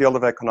on the field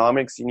of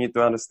economics, you need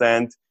to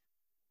understand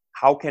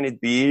how can it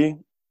be,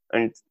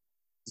 and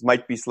this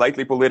might be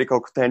slightly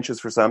political contentious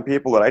for some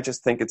people, but I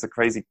just think it's a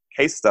crazy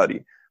case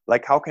study.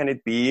 Like, how can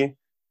it be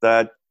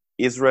that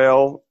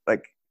Israel,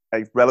 like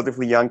a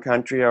relatively young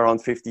country around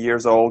 50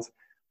 years old,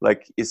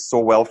 is so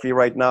wealthy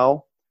right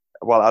now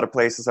while other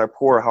places are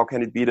poor? How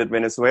can it be that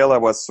Venezuela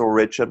was so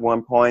rich at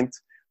one point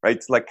right?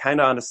 To like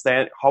kind of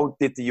understand how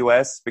did the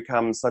US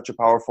become such a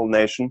powerful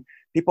nation.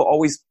 People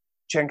always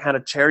kind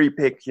of cherry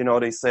pick, you know,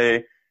 they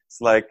say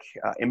it's like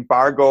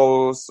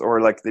embargoes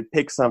or like they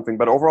pick something.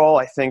 But overall,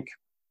 I think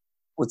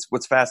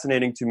what's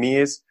fascinating to me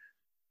is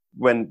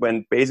when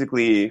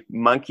basically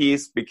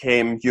monkeys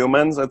became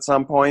humans at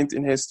some point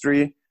in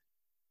history,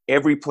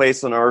 every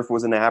place on earth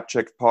was in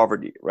abject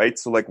poverty, right?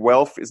 So like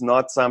wealth is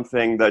not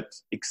something that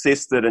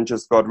existed and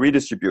just got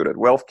redistributed.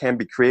 Wealth can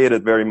be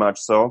created, very much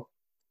so.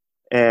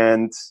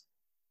 And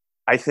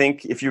I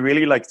think if you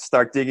really like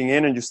start digging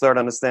in and you start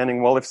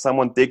understanding, well, if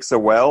someone digs a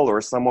well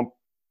or someone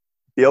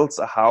builds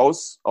a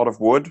house out of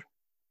wood,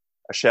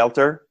 a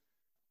shelter,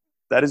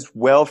 that is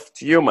wealth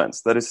to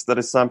humans. That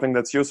is something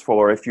that's useful.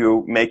 Or if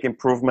you make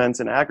improvements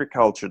in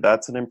agriculture,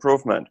 that's an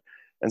improvement.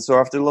 And so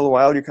after a little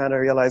while, you kind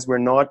of realize we're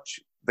not,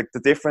 the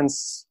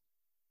difference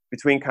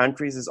between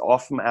countries is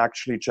often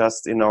actually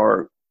just in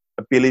our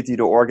ability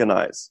to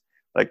organize.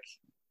 Like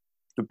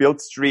to build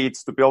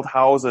streets, to build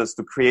houses,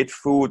 to create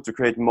food, to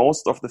create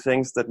most of the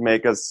things that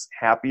make us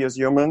happy as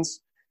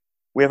humans.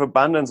 We have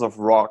abundance of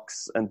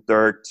rocks and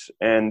dirt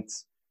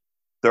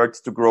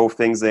to grow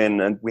things in,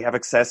 and we have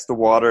access to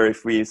water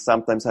if we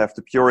sometimes have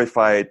to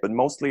purify it, but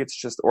mostly it's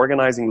just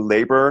organizing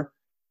labor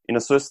in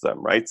a system,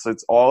 right? So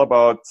it's all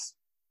about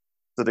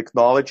the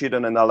technology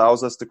that then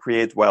allows us to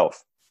create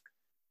wealth.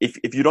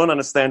 If you don't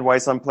understand why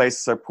some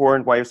places are poor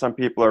and why some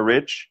people are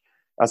rich,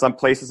 some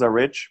places are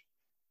rich,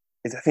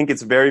 I think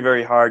it's very,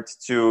 very hard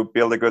to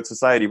build a good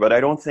society. But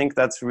I don't think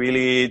that's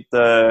really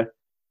the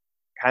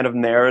kind of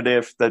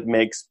narrative that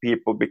makes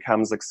people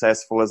become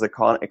successful as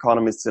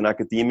economists in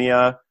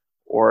academia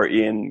or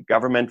in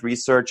government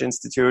research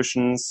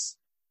institutions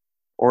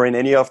or in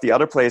any of the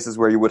other places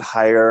where you would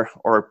hire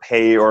or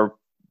pay or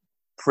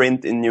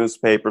print in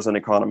newspapers an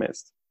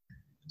economist.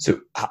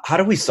 So how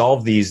do we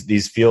solve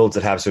these fields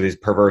that have sort of these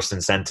perverse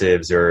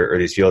incentives or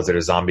these fields that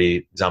are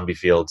zombie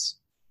fields?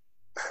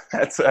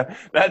 That's the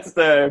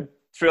 $1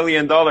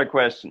 trillion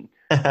question.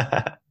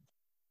 I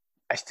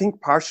think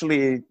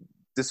partially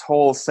this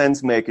whole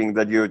sense making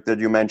that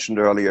you mentioned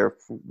earlier,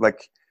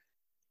 like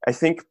I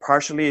think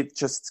partially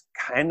just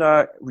kind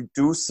of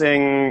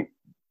reducing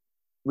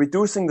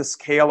the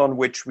scale on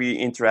which we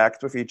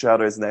interact with each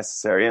other is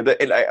necessary. And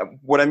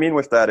what I mean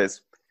with that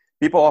is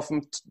people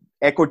often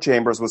echo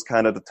chambers was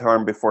kind of the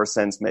term before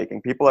sense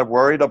making. People are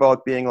worried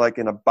about being like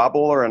in a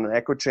bubble or in an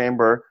echo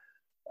chamber,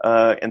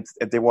 and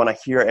they want to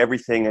hear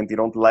everything, and they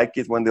don't like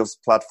it when those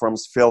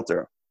platforms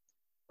filter.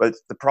 But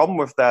the problem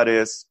with that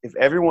is if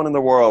everyone in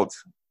the world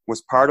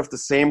was part of the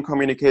same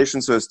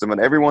communication system and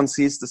everyone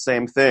sees the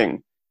same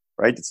thing,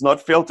 right? It's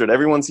not filtered.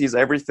 Everyone sees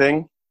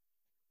everything.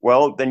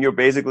 Well, then you're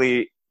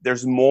basically,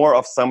 there's more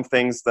of some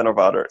things than of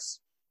others.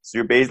 So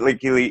you're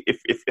basically,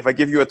 if I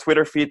give you a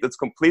Twitter feed that's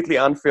completely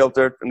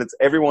unfiltered and it's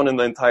everyone in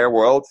the entire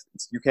world,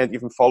 you can't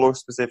even follow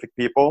specific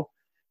people.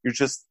 You're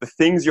just, the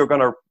things you're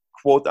going to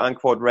quote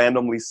unquote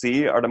randomly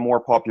see are the more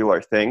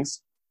popular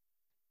things.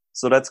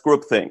 So that's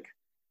groupthink.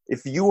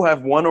 If you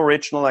have one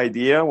original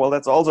idea, well,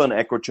 that's also an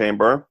echo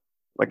chamber.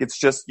 Like it's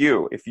just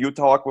you. If you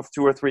talk with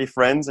 2 or 3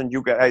 friends and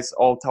you guys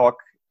all talk,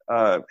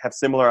 have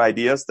similar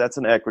ideas, that's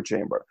an echo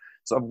chamber.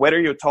 So whether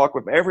you talk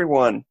with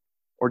everyone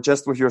or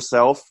just with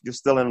yourself, you're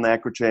still in an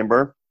echo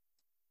chamber.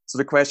 So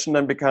the question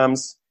then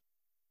becomes,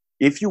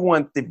 if you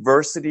want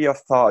diversity of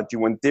thought, you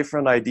want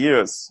different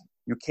ideas,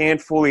 you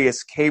can't fully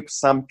escape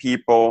some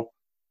people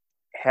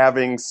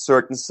having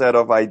certain set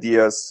of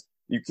ideas.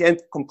 You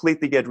can't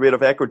completely get rid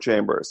of echo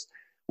chambers.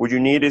 What you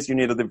need is you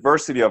need a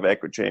diversity of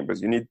echo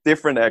chambers. You need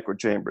different echo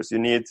chambers.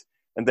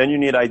 And then you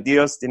need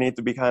ideas. They need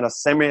to be kind of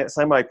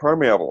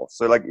semi-permeable.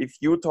 So like if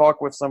you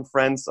talk with some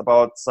friends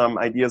about some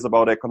ideas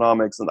about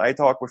economics and I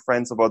talk with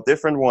friends about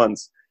different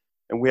ones,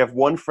 and we have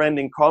one friend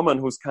in common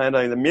who's kind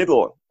of in the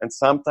middle and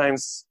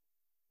sometimes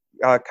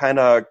kind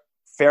of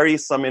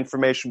ferries some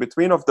information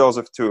between of those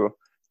of two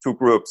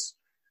groups,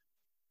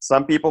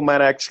 some people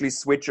might actually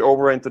switch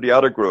over into the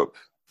other group,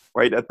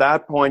 right? At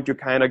that point, you're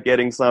kind of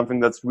getting something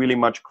that's really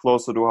much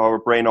closer to how our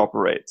brain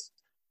operates.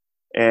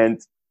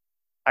 And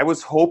I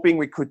was hoping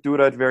we could do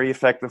that very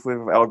effectively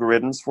with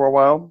algorithms for a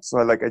while. So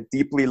I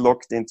deeply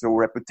looked into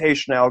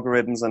reputation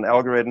algorithms and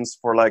algorithms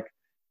for like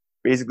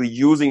basically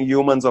using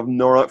humans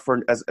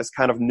as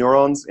kind of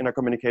neurons in a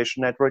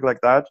communication network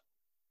like that.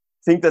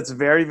 I think that's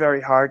very,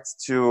 very hard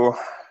to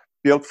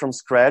build from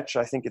scratch.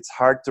 I think it's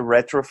hard to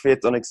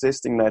retrofit on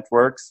existing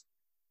networks.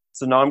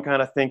 So now I'm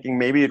kind of thinking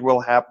maybe it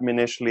will happen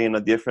initially in a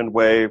different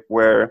way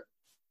where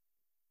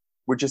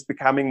we're just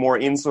becoming more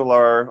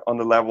insular on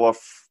the level of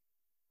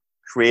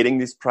creating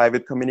these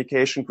private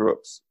communication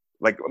groups.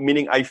 Like,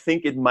 meaning I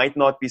think it might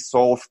not be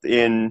solved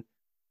in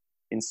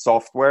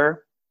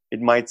software. It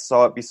might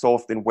be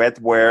solved in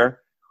wetware,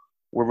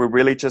 where we're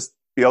really just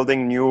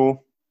building new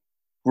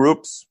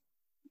groups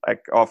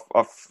like of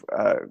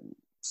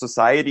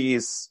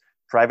societies,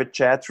 private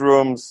chat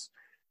rooms,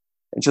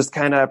 and just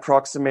kind of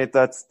approximate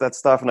that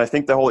stuff. And I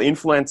think the whole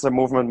influencer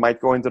movement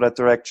might go into that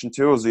direction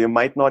too. So you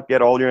might not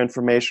get all your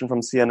information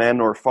from CNN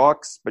or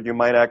Fox, but you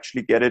might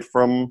actually get it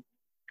from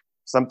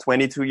some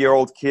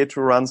 22-year-old kid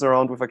who runs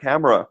around with a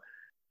camera.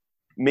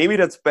 Maybe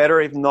that's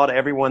better if not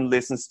everyone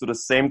listens to the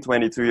same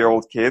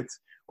 22-year-old kid,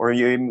 or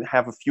you even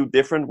have a few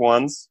different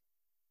ones,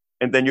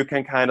 and then you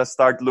can kind of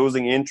start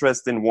losing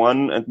interest in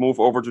one and move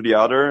over to the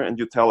other, and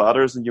you tell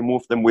others and you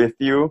move them with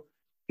you.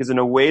 Because in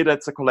a way,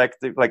 that's a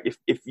collective. Like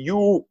if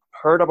you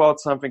heard about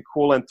something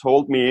cool and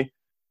told me,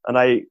 and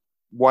I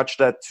watch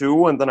that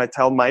too, and then I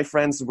tell my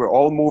friends, we're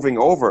all moving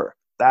over.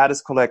 That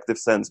is collective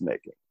sense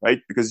making, right?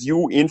 Because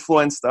you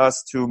influenced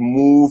us to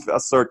move a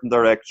certain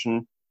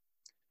direction,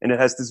 and it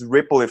has this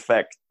ripple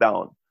effect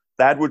down.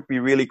 That would be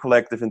really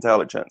collective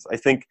intelligence. I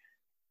think,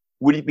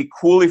 would it be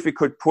cool if we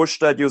could push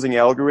that using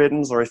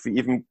algorithms, or if we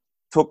even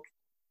took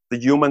the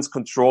humans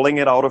controlling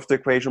it out of the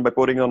equation by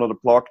putting it on the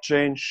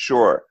blockchain?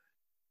 Sure.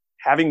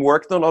 Having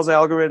worked on those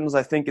algorithms,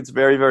 I think it's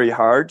very, very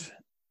hard.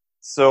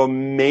 So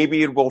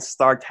maybe it will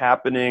start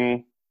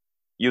happening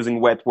using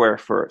wetware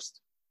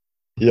first.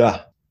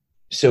 Yeah.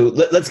 So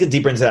let's get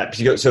deeper into that.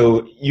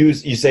 So you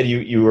said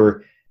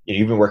you've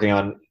been working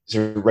on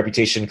sort of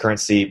reputation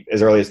currency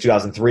as early as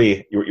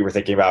 2003. You were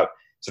thinking about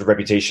sort of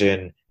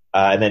reputation,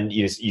 and then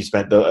you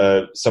spent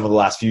some of the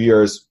last few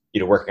years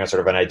working on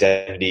sort of an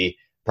identity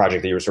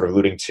project that you were sort of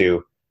alluding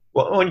to.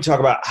 Well, when you talk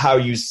about how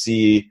you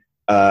see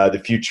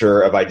the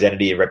future of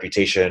identity and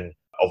reputation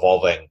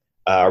evolving,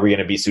 are we going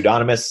to be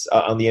pseudonymous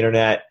on the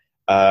internet?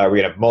 Are we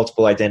going to have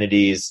multiple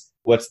identities?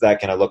 What's that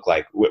going to look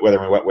like,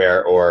 whether in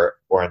wetware or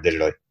on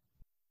digitally?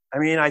 I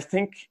mean, I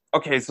think,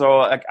 okay, so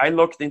I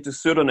looked into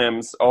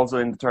pseudonyms also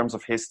in terms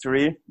of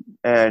history.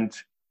 And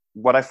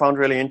what I found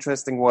really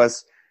interesting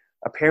was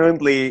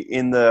apparently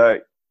in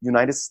the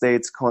United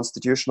States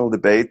constitutional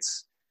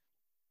debates,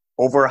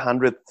 over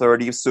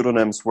 130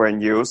 pseudonyms were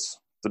in use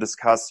to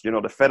discuss,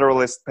 the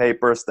Federalist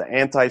Papers, the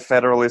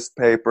Anti-Federalist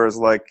Papers,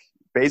 like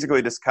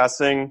basically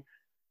discussing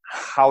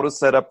how to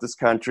set up this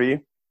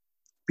country.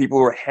 People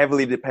were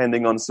heavily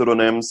depending on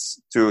pseudonyms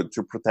to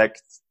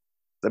protect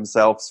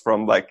themselves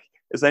from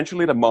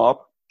essentially the mob.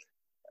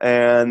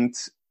 And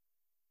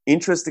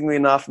interestingly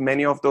enough,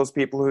 many of those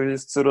people who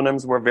used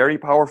pseudonyms were very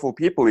powerful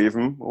people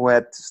even, who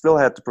still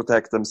had to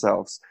protect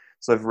themselves.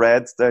 So I've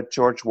read that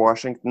George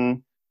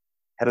Washington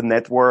had a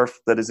net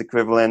worth that is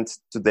equivalent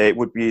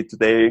would be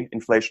today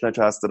inflation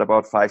adjusted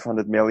about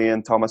 500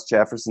 million. Thomas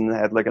Jefferson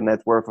had a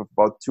net worth of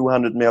about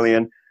 200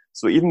 million.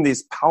 So even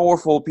these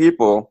powerful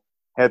people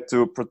had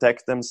to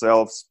protect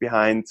themselves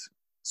behind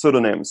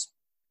pseudonyms.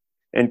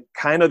 And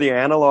kind of the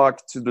analog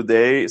to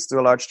today is to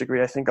a large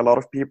degree, I think a lot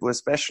of people,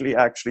 especially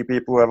actually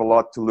people who have a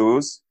lot to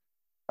lose,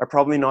 are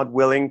probably not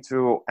willing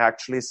to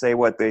actually say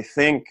what they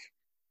think.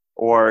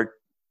 Or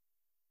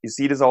you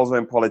see this also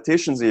in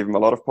politicians even. A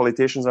lot of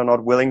politicians are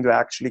not willing to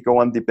actually go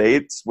on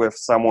debates with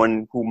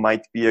someone who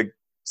might be a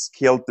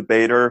skilled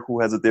debater who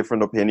has a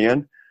different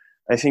opinion.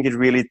 I think it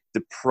really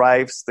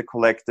deprives the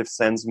collective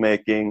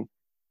sense-making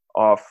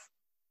of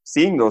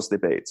seeing those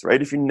debates,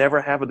 right? If you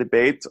never have a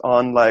debate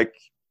on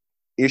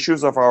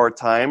issues of our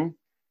time,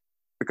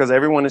 because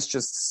everyone is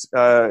just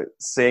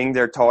saying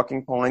their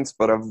talking points,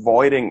 but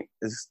avoiding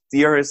as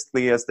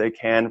seriously as they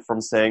can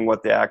from saying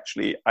what they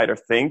actually either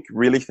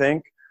really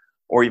think,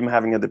 or even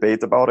having a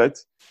debate about it.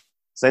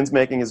 Sense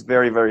making is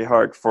very, very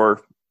hard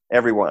for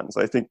everyone.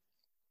 So I think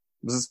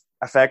this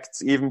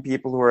affects even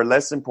people who are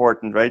less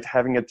important, right?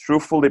 Having a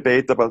truthful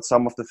debate about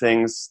some of the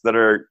things that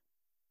are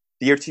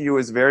dear to you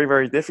is very,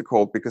 very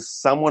difficult because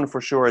someone for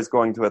sure is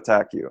going to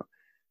attack you.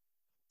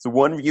 So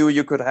one view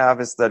you could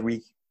have is that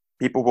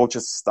people will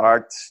just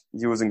start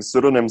using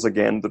pseudonyms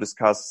again to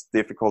discuss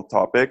difficult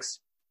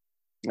topics.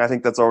 I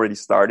think that's already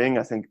starting.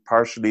 I think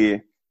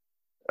partially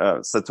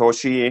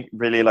Satoshi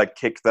really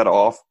kicked that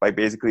off by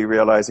basically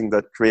realizing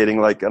that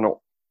creating an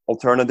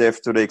alternative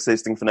to the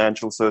existing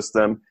financial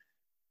system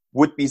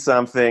would be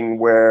something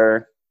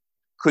where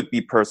could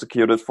be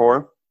persecuted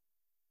for.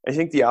 I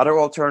think the other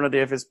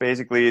alternative is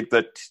basically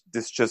that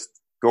this just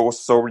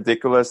goes so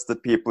ridiculous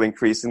that people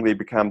increasingly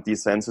become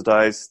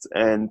desensitized,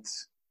 and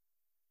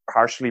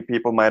partially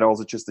people might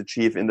also just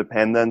achieve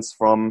independence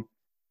from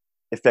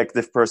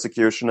effective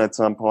persecution at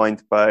some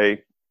point by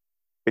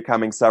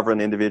becoming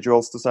sovereign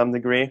individuals to some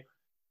degree.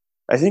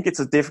 I think it's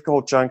a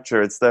difficult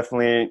juncture. I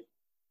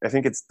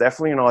think it's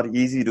definitely not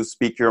easy to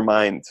speak your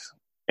mind.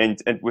 And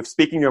with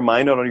speaking your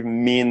mind, I don't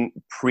even mean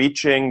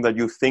preaching that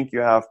you think you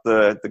have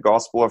the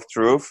gospel of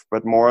truth,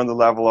 but more on the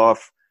level of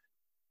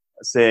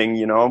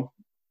saying,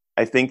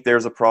 I think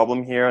there's a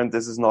problem here and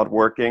this is not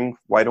working.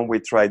 Why don't we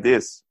try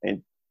this?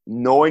 And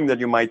knowing that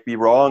you might be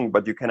wrong,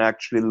 but you can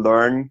actually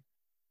learn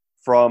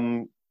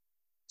from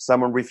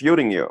someone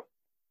refuting you.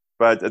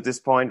 But at this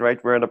point,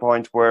 right, we're at a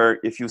point where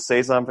if you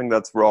say something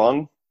that's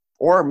wrong,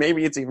 or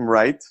maybe it's even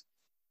right,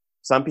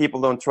 some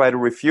people don't try to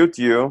refute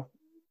you,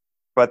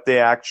 but they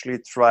actually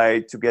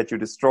try to get you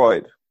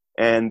destroyed.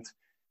 And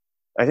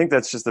I think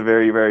that's just a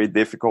very, very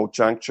difficult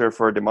juncture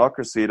for a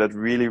democracy that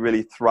really,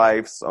 really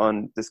thrives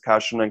on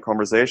discussion and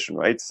conversation,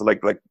 right? So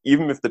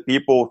even if the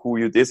people who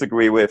you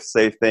disagree with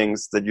say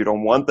things that you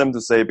don't want them to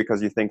say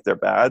because you think they're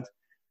bad,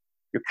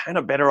 you're kind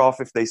of better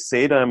off if they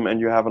say them and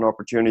you have an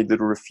opportunity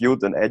to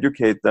refute and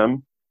educate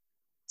them.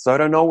 So I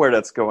don't know where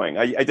that's going.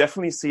 I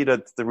definitely see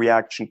that the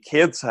reaction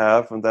kids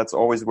have, and that's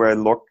always where I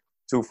look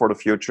to for the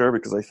future,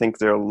 because I think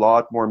they're a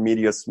lot more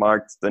media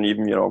smart than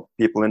even,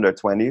 people in their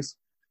 20s.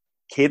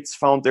 Kids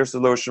found their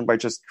solution by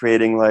just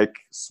creating like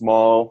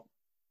small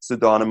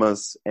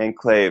pseudonymous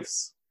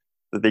enclaves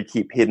that they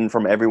keep hidden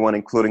from everyone,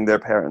 including their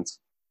parents.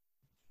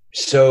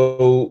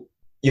 So,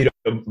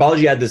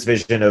 Balaji had this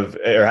vision of,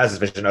 or has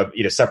this vision of,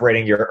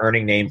 separating your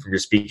earning name from your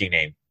speaking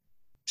name,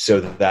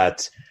 so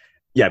that,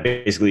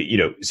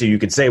 basically, so you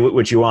could say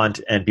what you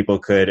want and people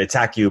could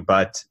attack you,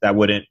 but that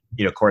wouldn't,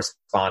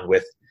 correspond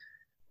with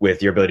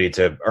your ability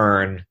to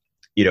earn,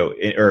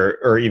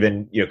 or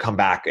even, come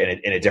back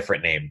in a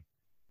different name.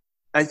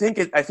 I think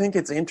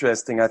it's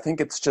interesting. I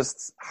think it's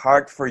just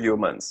hard for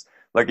humans.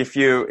 Like if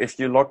you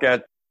look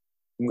at,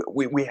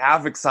 we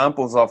have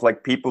examples of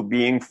like people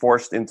being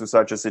forced into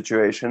such a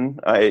situation.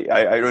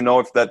 I don't know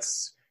if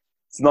it's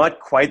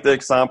not quite the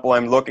example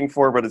I'm looking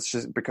for, but it's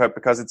just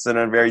because it's in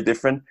a very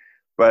different.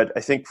 But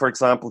I think, for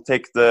example,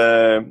 take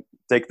the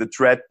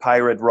Dread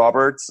Pirate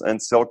Roberts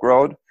and Silk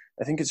Road.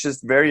 I think it's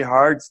just very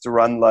hard to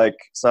run like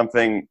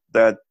an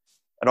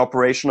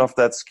operation of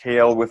that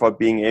scale without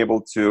being able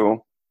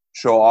to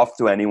show off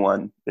to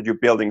anyone that you're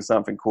building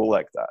something cool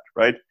like that,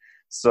 right?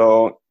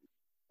 So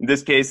in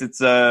this case,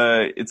 it's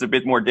a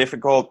bit more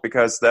difficult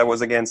because that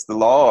was against the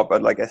law.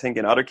 But like I think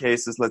in other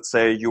cases, let's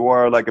say you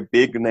are like a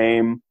big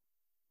name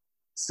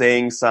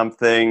saying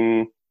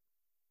something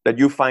that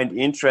you find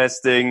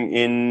interesting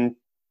in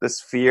the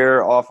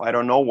sphere of I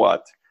don't know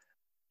what.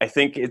 I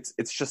think it's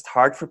just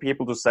hard for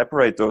people to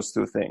separate those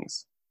two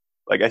things.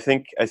 Like I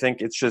think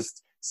it's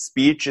just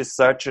speech is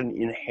such an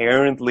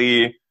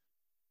inherently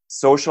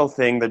social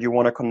thing that you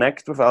want to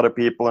connect with other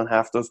people and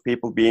have those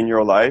people be in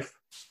your life.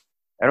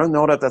 I don't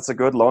know that that's a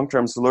good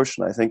long-term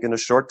solution. I think in the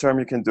short term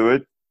you can do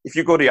it. If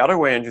you go the other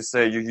way and you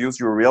say you use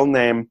your real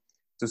name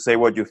to say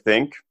what you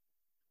think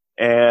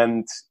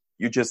and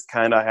you just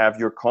kind of have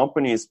your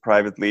companies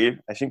privately,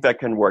 I think that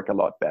can work a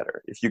lot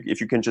better. If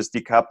you can just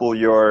decouple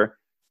your,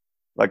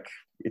 like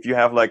if you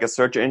have like a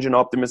search engine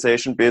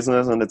optimization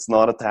business and it's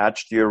not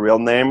attached to your real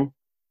name,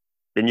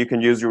 then you can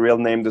use your real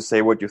name to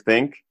say what you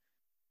think.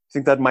 I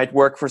think that might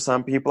work for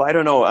some people. I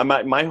don't know.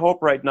 My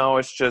hope right now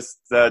is just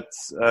that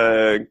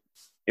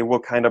it will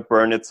kind of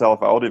burn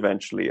itself out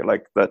eventually.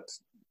 Like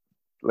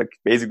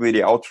basically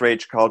the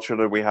outrage culture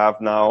that we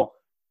have now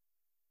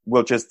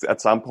will just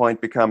at some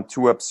point become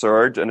too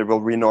absurd and it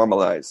will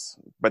renormalize.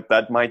 But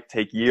that might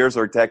take years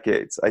or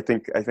decades. I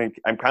think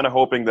I'm kind of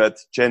hoping that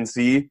Gen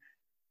Z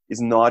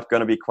is not going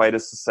to be quite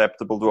as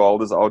susceptible to all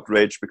this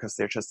outrage because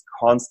they're just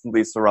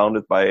constantly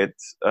surrounded by it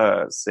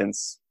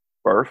since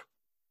birth.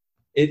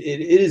 It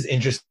is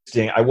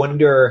interesting. I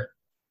wonder,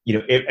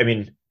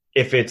 I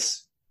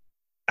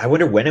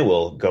wonder when it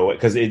will go,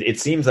 because it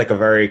seems like a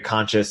very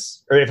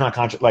conscious, or if not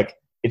conscious, like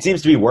it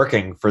seems to be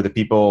working for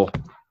people,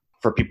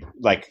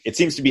 like it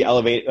seems to be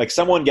elevated, like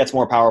someone gets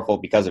more powerful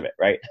because of it,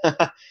 right?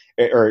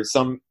 Or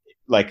some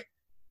like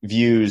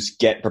views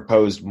get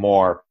proposed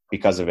more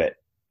because of it.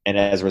 And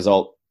as a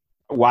result,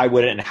 why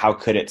would it and how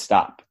could it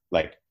stop?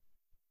 Like,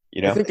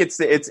 I think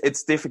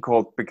it's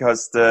difficult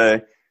because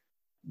the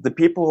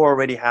people who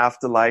already have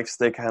the lives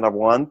they kind of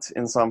want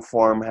in some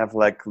form have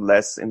like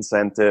less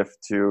incentive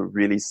to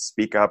really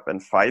speak up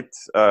and fight,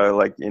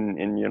 like in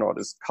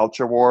this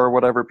culture war,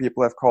 whatever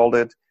people have called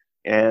it.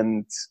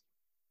 And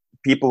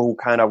people who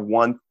kind of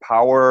want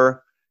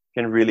power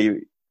can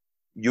really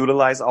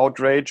utilize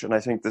outrage. And I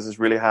think this is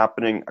really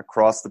happening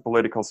across the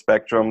political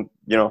spectrum.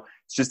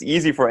 It's just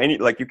easy for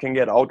you can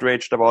get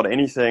outraged about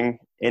anything,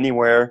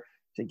 anywhere.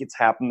 I think it's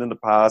happened in the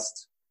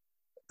past.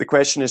 The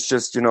question is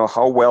just,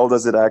 how well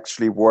does it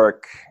actually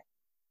work?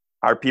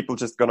 Are people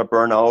just going to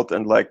burn out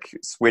and like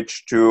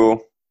switch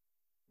to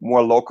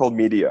more local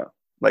media?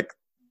 Like,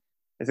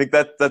 I think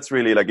that's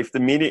really like if the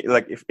media,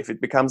 like if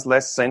it becomes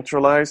less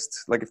centralized,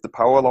 like if the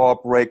power law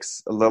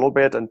breaks a little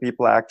bit and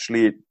people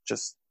actually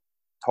just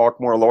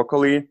talk more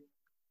locally.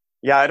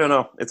 Yeah, I don't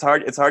know. It's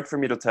hard for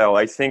me to tell.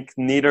 I think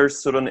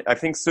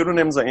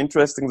pseudonyms are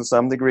interesting to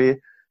some degree,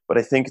 but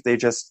I think they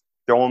just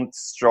don't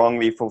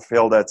strongly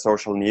fulfill that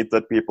social need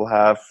that people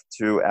have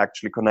to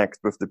actually connect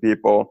with the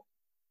people.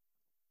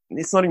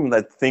 It's not even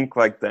that think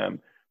like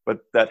them,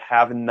 but that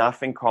have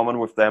enough in common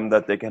with them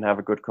that they can have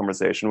a good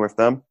conversation with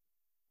them.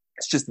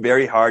 It's just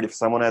very hard if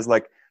someone has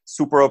like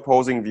super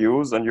opposing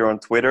views and you're on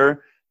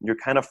Twitter, you're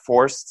kind of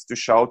forced to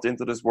shout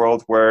into this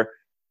world where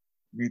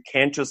you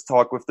can't just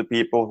talk with the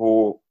people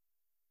who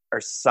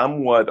are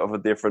somewhat of a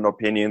different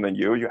opinion than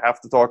you. You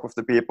have to talk with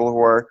the people who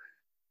are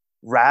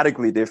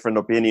radically different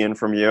opinion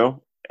from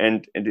you,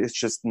 and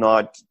it's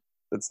not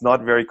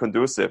very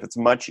conducive. It's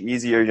much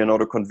easier,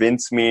 to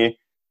convince me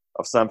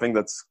of something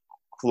that's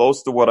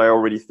close to what I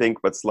already think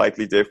but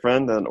slightly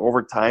different, and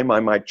over time I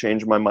might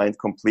change my mind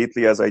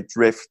completely as I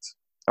drift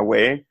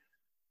away.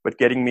 But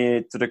getting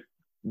me to the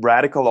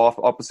radical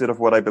opposite of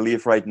what I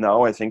believe right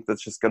now, I think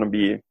that's just going to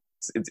be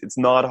it's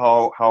not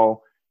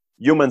how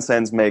human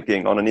sense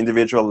making on an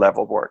individual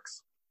level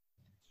works.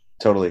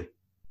 Totally.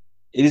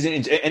 It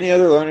isn't any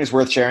other learnings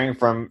worth sharing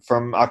from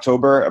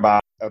October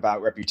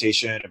about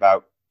reputation,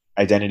 about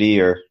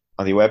identity, or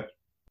on the web.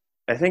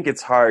 I think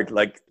it's hard.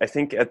 Like, I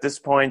think at this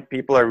point,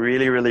 people are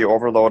really, really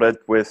overloaded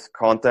with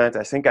content.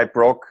 I think I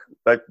broke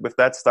like with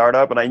that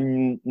startup, and I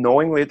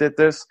knowingly did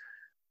this.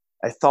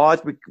 I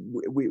thought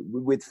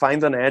we'd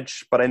find an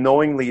edge, but I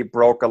knowingly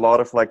broke a lot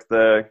of like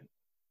the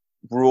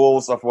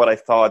rules of what I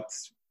thought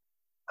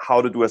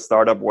how to do a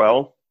startup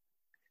well.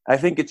 I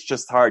think it's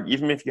just hard.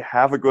 Even if you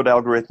have a good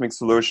algorithmic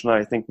solution,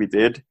 I think we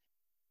did,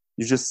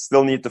 you just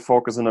still need to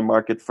focus on the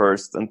market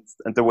first. And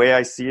the way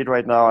I see it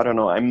right now, I don't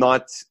know. I'm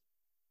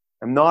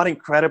not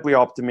incredibly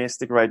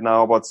optimistic right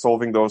now about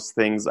solving those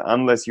things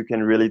unless you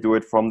can really do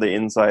it from the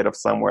inside of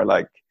somewhere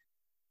like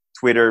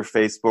Twitter,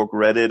 Facebook,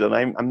 Reddit. And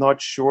I'm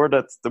not sure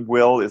that the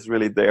will is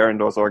really there in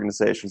those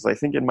organizations. I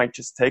think it might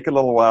just take a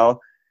little while.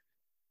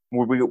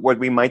 What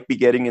we might be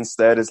getting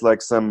instead is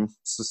like some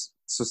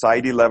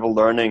society level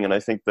learning. And I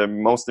think the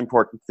most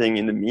important thing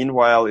in the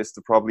meanwhile is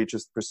to probably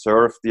just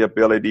preserve the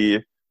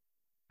ability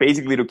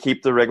basically to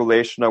keep the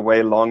regulation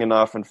away long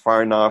enough and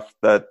far enough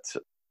that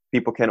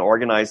people can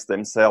organize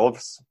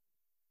themselves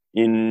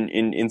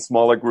in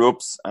smaller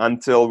groups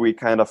until we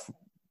kind of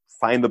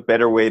find a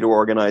better way to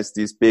organize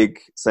these big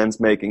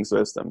sense-making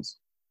systems.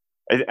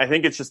 I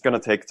think it's just going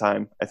to take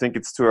time. I think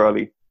it's too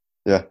early.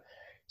 Yeah.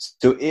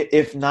 So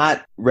if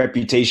not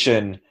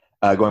reputation,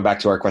 going back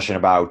to our question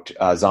about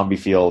zombie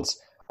fields,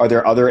 are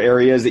there other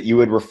areas that you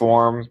would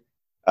reform,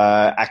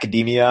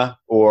 academia,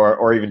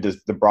 or even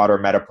just the broader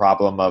meta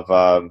problem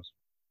of,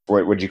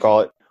 what would you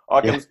call it?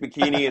 Occam's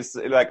bikini is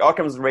like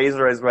Occam's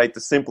razor is right. The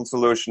simple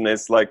solution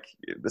is like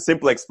the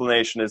simple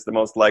explanation is the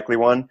most likely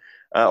one.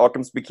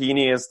 Occam's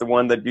bikini is the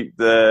one that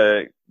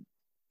the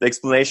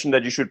explanation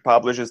that you should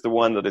publish is the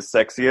one that is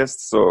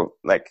sexiest. So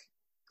like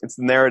it's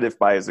the narrative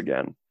bias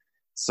again.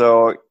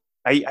 So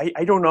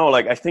I don't know.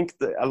 Like I think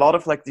a lot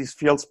of like these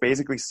fields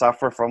basically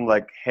suffer from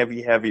like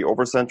heavy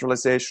over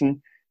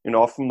centralization. And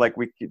often like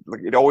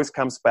it always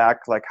comes back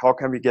like how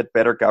can we get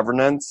better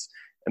governance?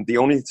 And the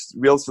only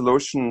real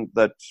solution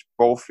that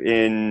both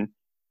in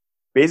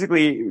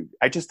basically,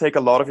 I just take a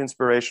lot of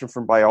inspiration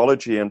from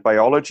biology, and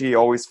biology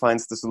always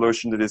finds the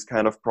solution to these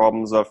kind of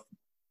problems of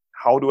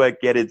how do I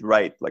get it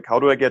right? Like,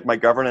 how do I get my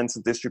governance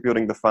and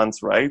distributing the funds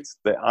right?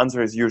 The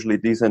answer is usually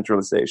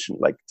decentralization,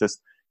 like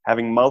just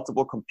having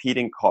multiple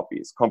competing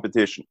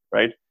competition,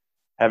 right?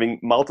 Having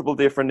multiple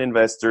different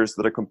investors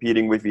that are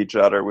competing with each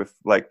other with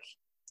like,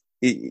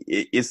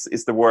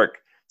 is the work.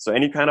 So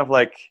any kind of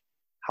like,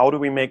 how do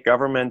we make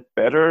government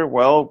better?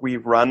 Well, we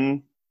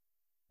run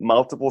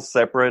multiple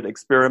separate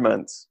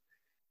experiments.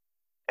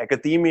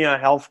 Academia,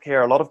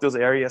 healthcare, a lot of those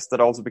areas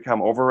that also become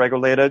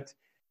overregulated,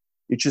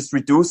 it just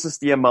reduces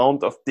the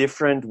amount of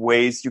different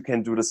ways you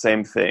can do the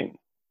same thing.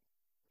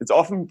 It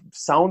often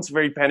sounds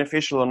very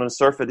beneficial on the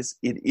surface.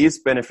 It is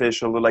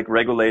beneficial to like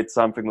regulate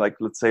something like,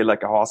 let's say,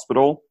 like a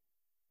hospital,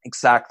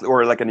 exactly,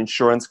 or like an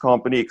insurance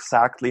company,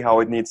 exactly how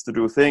it needs to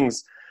do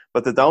things.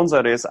 But the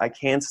downside is I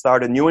can't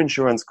start a new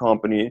insurance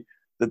company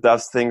that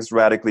does things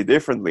radically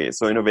differently.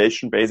 So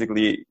innovation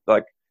basically,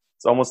 like,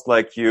 it's almost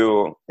like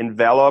you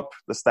envelop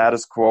the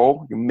status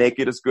quo, you make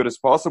it as good as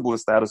possible, the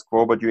status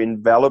quo, but you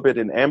envelop it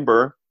in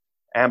amber,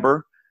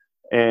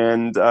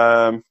 and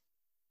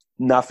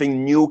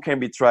nothing new can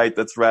be tried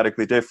that's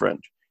radically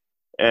different.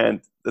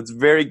 And that's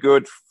very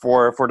good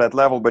for that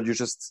level, but you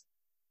just,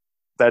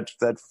 that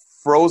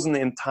frozen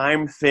in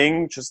time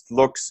thing just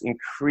looks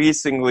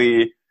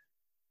increasingly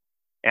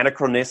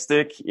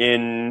anachronistic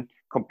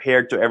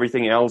compared to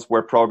everything else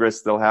where progress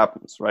still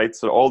happens, right?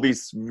 So all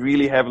these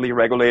really heavily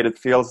regulated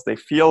fields, they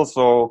feel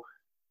so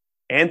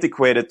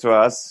antiquated to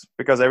us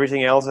because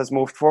everything else has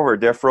moved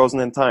forward. They're frozen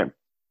in time.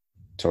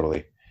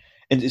 Totally.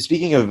 And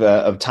speaking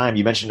of time,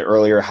 you mentioned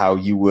earlier how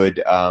you would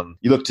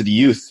you look to the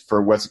youth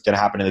for what's going to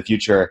happen in the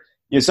future.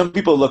 You know, some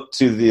people look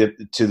to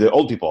the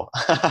old people.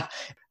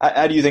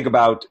 How do you think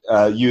about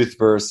youth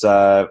versus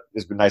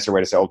there's a nicer way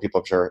to say old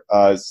people, I'm sure,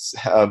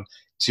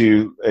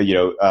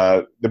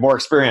 the more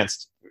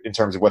experienced in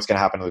terms of what's going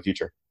to happen in the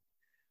future?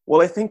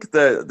 Well, I think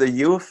the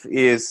youth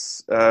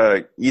is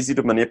easy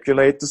to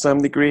manipulate to some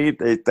degree.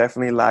 They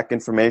definitely lack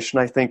information.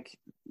 I think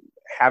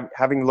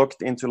having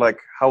looked into like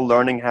how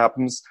learning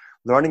happens,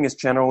 learning is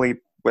generally,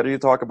 whether you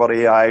talk about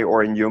AI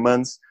or in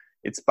humans,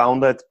 it's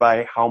bounded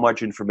by how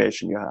much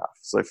information you have.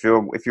 So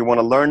if you want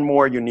to learn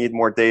more, you need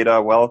more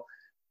data. Well,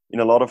 in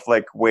a lot of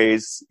like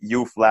ways,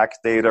 youth lack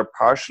data,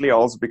 partially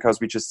also because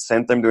we just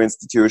sent them to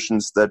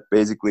institutions that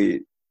basically,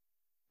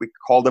 we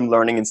call them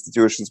learning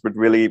institutions, but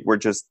really we're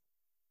just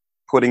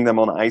putting them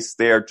on ice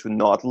there to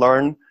not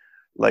learn,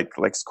 like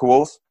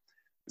schools.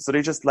 So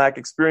they just lack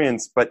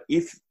experience. But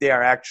if they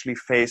are actually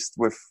faced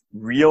with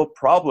real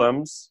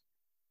problems,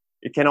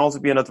 it can also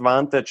be an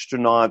advantage to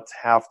not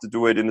have to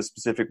do it in a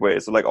specific way.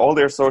 So like all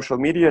their social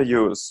media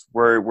use,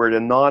 where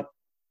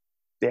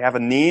they have a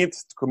need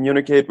to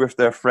communicate with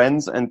their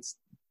friends and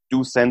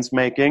do sense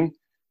making,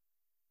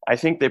 I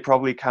think they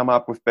probably come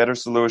up with better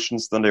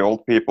solutions than the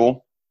old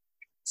people,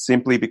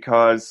 simply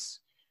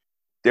because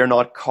they're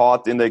not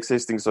caught in the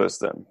existing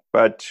system.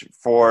 But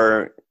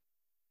for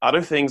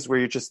other things where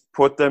you just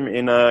put them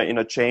in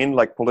a chain,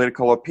 like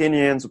political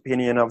opinions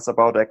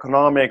about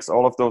economics,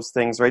 all of those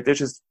things, right? They're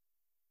just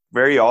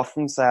very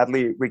often,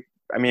 sadly,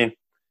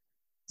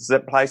 this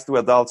applies to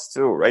adults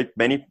too, right?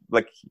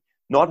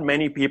 Not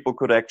many people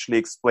could actually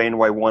explain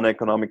why one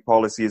economic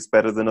policy is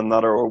better than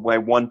another, or why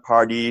one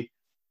party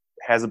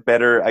has a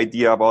better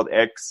idea about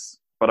X,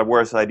 but a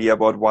worse idea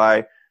about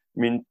Y.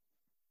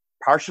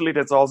 Partially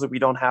that's also we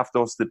don't have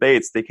those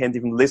debates. They can't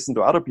even listen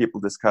to other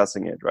people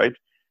discussing it, right?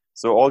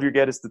 So all you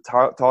get is the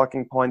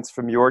talking points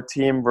from your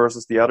team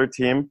versus the other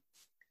team.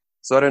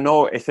 So I don't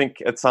know. I think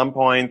at some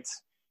point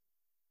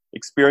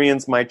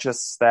experience might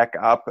just stack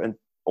up, and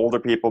older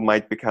people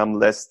might become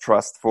less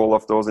trustful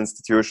of those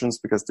institutions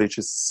because they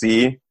just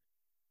see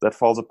that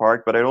falls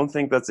apart. But I don't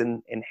think that's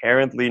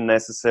inherently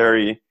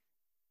necessary.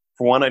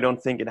 For one, I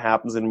don't think it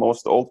happens in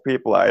most old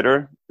people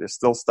either. They're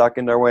still stuck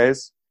in their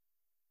ways.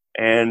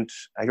 And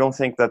I don't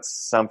think that's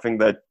something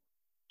that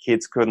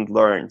kids couldn't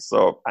learn.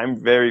 So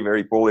I'm very,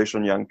 very bullish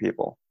on young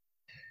people.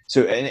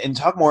 So, and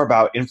talk more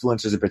about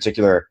influencers in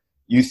particular.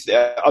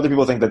 Other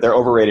people think that they're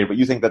overrated, but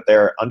you think that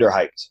they're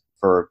underhyped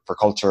for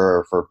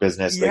culture, for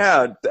business.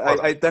 Yeah,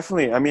 I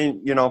definitely.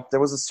 There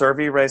was a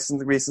survey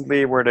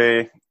recently where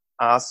they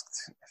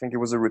asked, I think it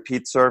was a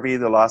repeat survey.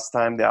 The last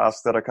time they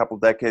asked that a couple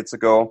decades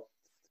ago,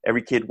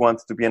 every kid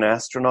wants to be an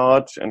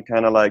astronaut, and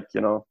kind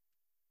of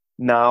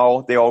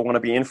now they all want to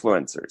be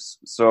influencers.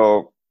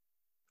 So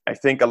I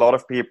think a lot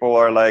of people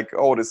are like,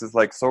 oh, this is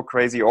so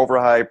crazy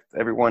overhyped.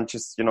 Everyone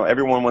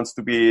everyone wants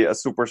to be a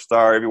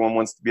superstar. Everyone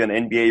wants to be an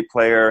NBA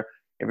player.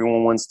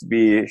 Everyone wants to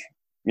be,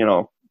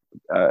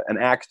 an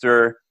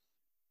actor.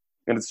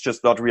 And it's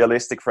just not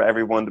realistic for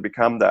everyone to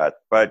become that.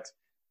 But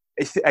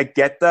I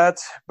get that.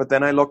 But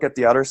then I look at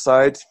the other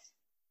side,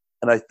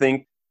 and I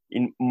think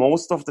in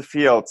most of the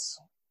fields,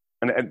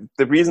 and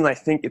the reason I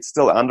think it's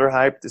still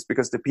underhyped is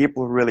because the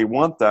people who really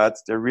want that,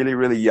 they're really,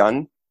 really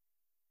young.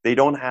 They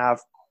don't have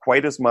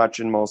quite as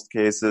much in most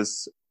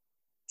cases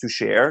to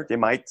share. They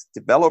might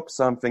develop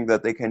something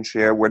that they can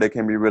share where they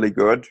can be really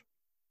good.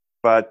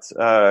 But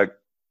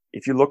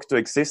if you look to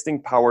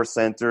existing power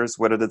centers,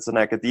 whether it's in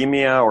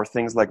academia or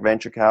things like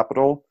venture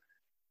capital,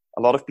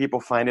 a lot of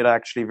people find it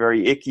actually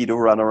very icky to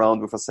run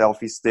around with a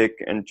selfie stick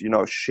and,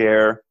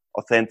 share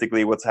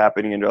authentically what's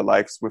happening in their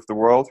lives with the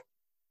world.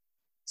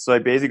 So I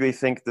basically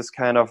think this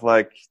kind of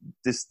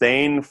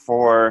disdain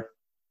for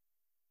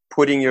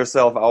putting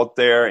yourself out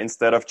there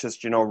instead of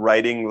just,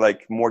 writing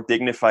more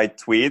dignified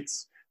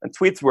tweets. And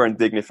tweets weren't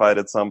dignified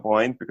at some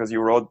point because you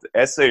wrote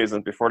essays,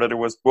 and before that there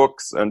was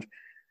books. And,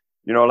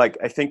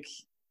 I think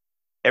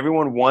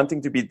everyone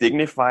wanting to be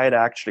dignified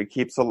actually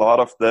keeps a lot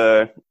of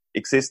the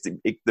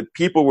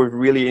people with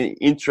really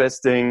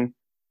interesting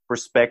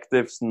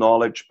perspectives,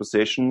 knowledge,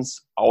 positions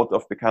out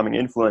of becoming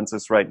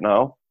influencers right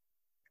now.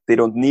 They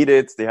don't need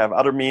it. They have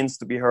other means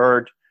to be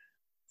heard.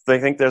 So I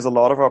think there's a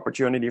lot of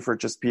opportunity for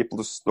just people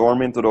to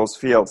storm into those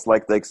fields.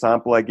 Like the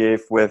example I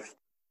gave with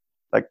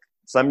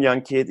some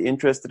young kid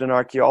interested in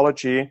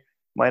archaeology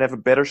might have a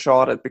better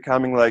shot at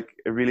becoming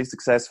a really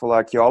successful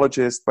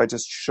archaeologist by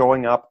just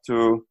showing up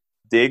to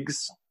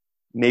digs,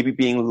 maybe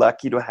being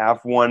lucky to have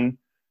one,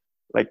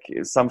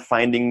 some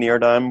finding near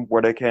them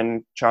where they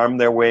can charm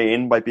their way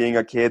in by being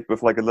a kid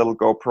with a little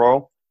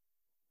GoPro.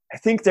 I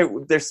think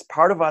there's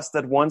part of us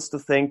that wants to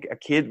think a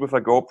kid with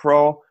a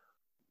GoPro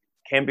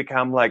can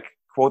become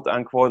quote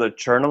unquote a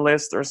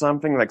journalist or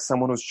something, like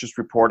someone who's just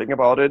reporting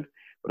about it.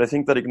 But I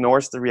think that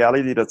ignores the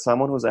reality that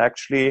someone who's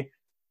actually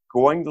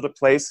going to the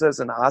places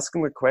and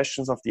asking the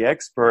questions of the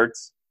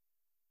experts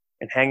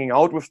and hanging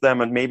out with them,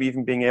 and maybe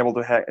even being able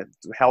to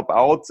help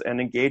out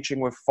and engaging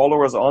with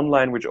followers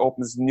online, which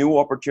opens new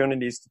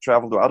opportunities to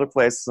travel to other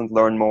places and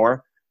learn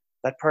more,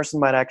 that person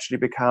might actually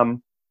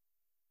become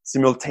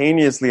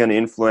simultaneously an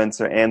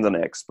influencer and an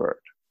expert,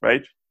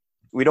 right?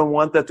 We don't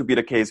want that to be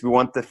the case. We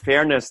want the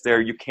fairness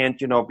there. You can't,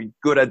 be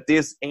good at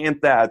this and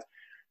that,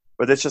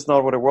 but that's just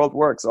not what the world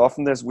works.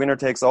 Often there's winner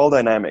takes all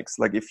dynamics.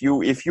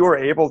 If you're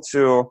able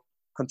to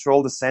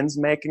control the sense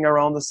making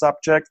around the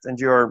subject, and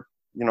you're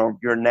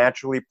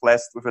naturally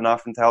blessed with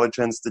enough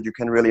intelligence that you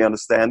can really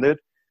understand it,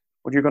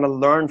 what you're going to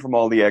learn from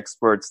all the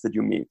experts that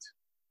you meet.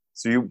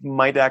 So you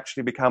might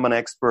actually become an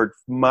expert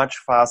much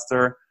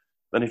faster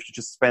than if you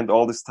just spend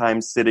all this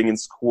time sitting in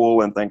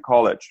school and then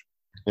college.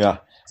 Yeah.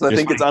 So I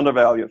think it's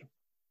undervalued.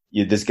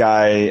 This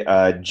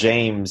guy,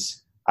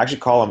 James, I actually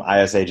call him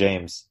ISA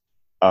James.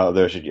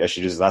 Although I should use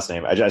his last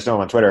name. I just know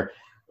him on Twitter.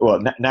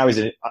 Well, now he's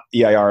an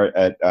EIR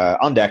at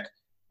On Deck,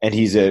 and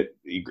he's a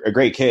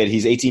great kid.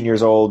 He's 18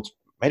 years old,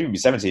 maybe be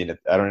 17.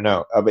 I don't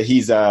know. But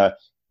he's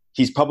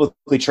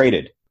publicly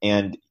traded,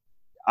 and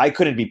I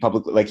couldn't be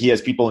publicly. He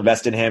has people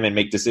invest in him and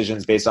make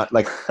decisions based on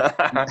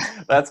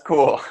That's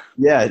cool.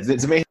 Yeah,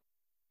 it's amazing.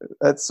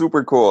 That's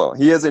super cool.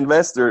 He has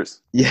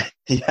investors. Yeah,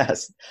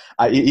 yes.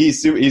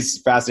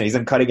 He's fascinating. He's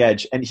on cutting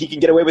edge, and he can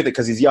get away with it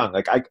because he's young.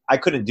 I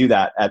couldn't do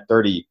that at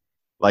 30.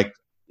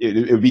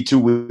 It would be too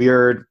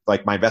weird.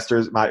 My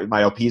investors, my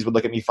LPs would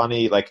look at me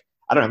funny.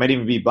 I don't know, it might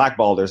even be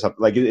blackballed or something.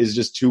 Like, it is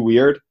just too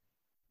weird.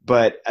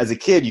 But as a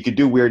kid, you could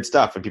do weird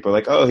stuff, and people are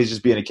like, oh, he's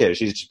just being a kid, or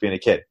she's just being a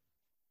kid.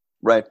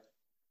 Right.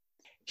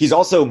 He's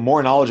also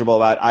more knowledgeable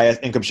about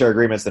income share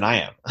agreements than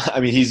I am. I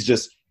mean,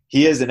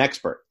 he is an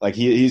expert. Like,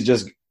 he's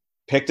just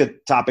picked a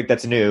topic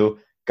that's new,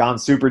 gone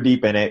super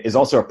deep in it, is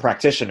also a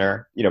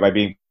practitioner,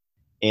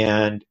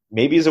 and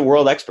maybe he's a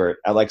world expert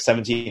at like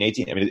 17,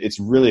 18. I mean, it's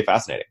really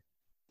fascinating.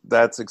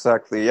 That's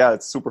exactly, yeah,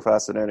 it's super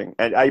fascinating.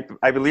 And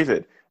I believe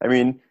it. I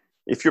mean,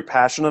 if you're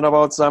passionate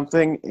about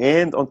something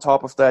and on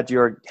top of that,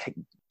 you're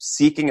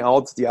seeking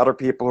out the other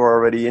people who are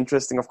already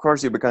interesting, of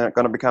course, you're going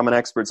to become an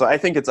expert. So I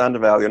think it's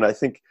undervalued. And I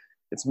think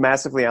it's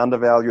massively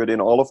undervalued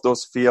in all of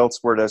those fields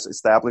where there's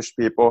established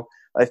people.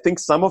 I think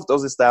some of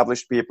those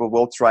established people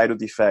will try to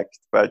defect.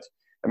 But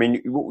I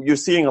mean, you're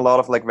seeing a lot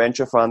of like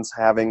venture funds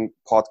having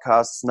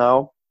podcasts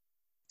now.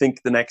 I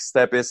think the next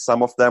step is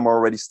some of them are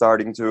already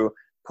starting to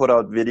put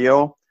out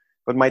video.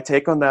 But my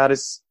take on that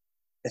is,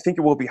 I think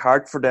it will be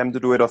hard for them to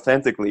do it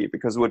authentically,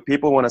 because what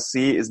people want to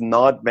see is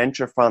not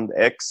venture fund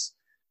X.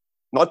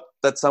 Not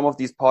that some of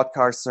these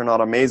podcasts are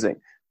not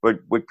amazing, but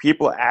what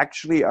people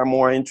actually are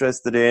more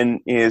interested in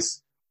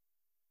is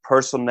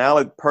person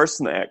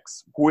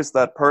X. Who is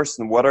that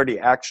person? What are they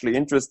actually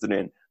interested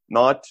in?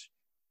 Not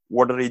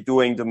what are they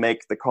doing to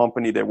make the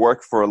company they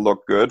work for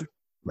look good.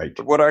 Right.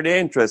 But what are they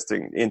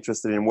interested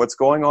in? What's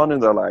going on in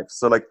their life?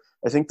 So like,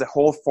 I think the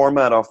whole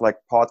format of like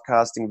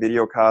podcasting,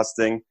 video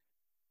casting,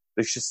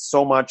 there's just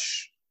so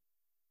much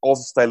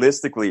also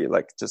stylistically,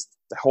 like just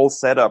the whole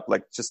setup,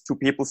 like just two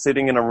people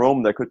sitting in a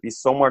room, there could be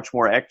so much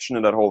more action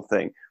in that whole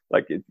thing.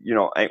 Like,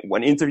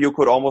 one interview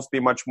could almost be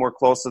much more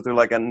closer to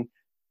like an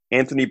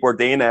Anthony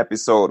Bourdain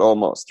episode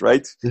almost,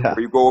 right? Yeah.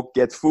 Where you go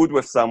get food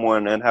with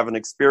someone and have an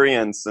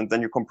experience, and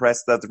then you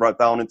compress that right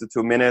down into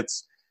 2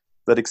 minutes,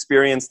 that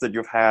experience that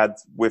you've had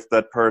with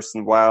that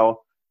person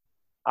while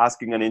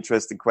asking an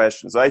interesting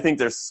question. So I think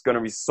there's going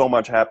to be so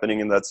much happening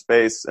in that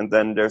space. And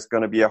then there's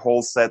going to be a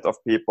whole set of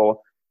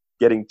people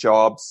getting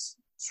jobs,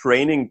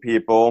 training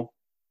people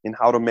in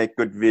how to make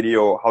good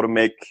video, how to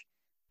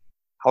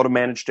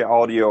manage the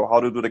audio, how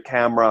to do the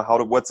camera,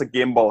 what's a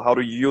gimbal, how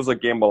do you use a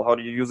gimbal, how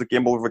do you use a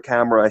gimbal with a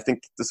camera. I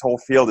think this whole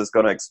field is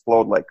going to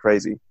explode like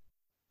crazy.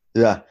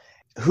 Yeah.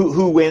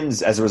 Who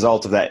wins as a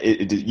result of that?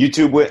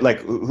 YouTube,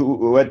 like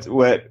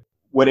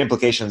what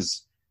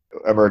implications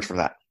emerge from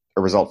that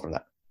or result from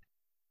that?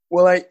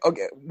 Well,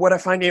 what I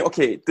find,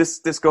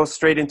 this goes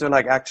straight into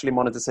like actually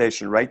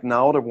monetization. Right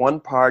now, the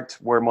one part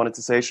where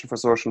monetization for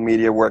social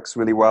media works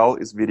really well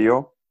is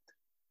video.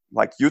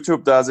 Like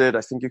YouTube does it.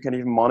 I think you can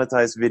even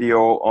monetize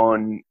video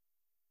on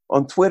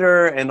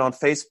Twitter and on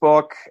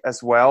Facebook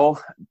as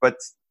well. But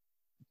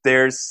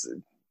there's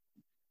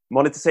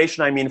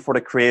monetization, I mean, for the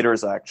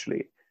creators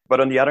actually. But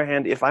on the other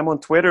hand, if I'm on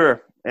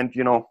Twitter and,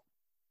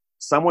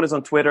 someone is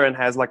on Twitter and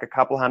has like a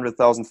couple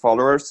 100,000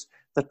 followers,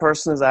 that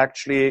person is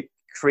actually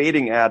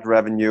creating ad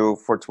revenue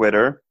for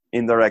Twitter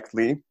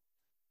indirectly,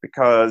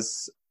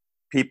 because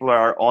people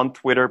are on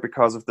Twitter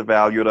because of the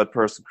value that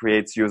person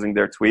creates using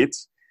their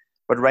tweets.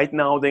 But right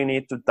now they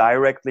need to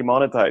directly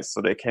monetize,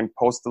 so they can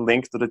post a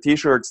link to the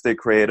t-shirts they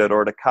created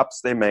or the cups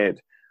they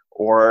made,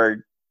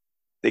 or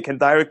they can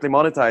directly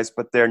monetize,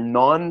 but their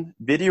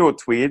non-video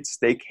tweets,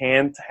 they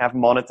can't have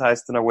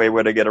monetized in a way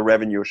where they get a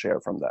revenue share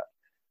from that,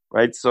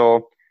 right?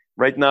 So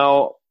right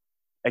now,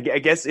 I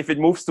guess if it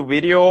moves to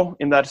video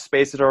in that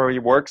space, it already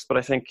works. But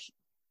I think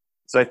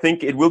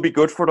it will be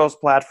good for those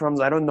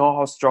platforms. I don't know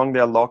how strong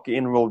their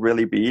lock-in will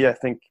really be. I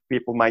think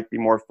people might be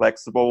more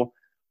flexible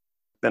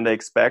than they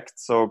expect.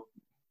 So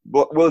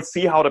we'll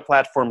see how the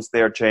platforms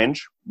there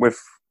change with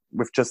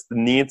just the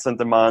needs and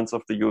demands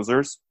of the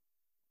users.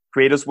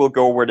 Creators will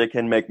go where they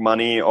can make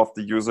money off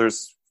the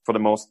users for the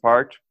most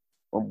part,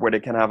 or where they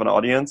can have an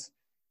audience.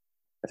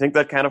 I think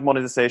that kind of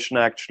monetization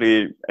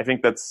actually, I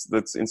think that's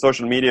in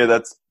social media,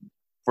 that's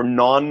for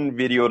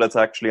non-video, that's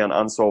actually an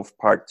unsolved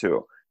part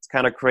too. It's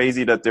kind of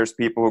crazy that there's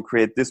people who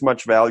create this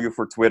much value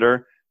for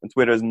Twitter, and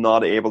Twitter is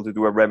not able to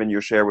do a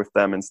revenue share with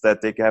them. Instead,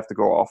 they have to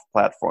go off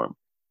platform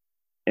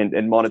and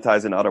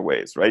monetize in other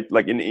ways, right?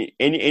 Like in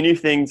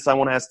anything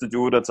someone has to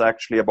do that's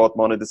actually about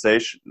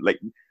monetization. Like,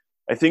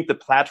 I think the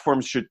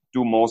platforms should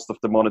do most of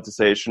the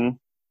monetization,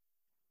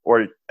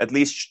 or at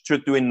least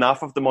should do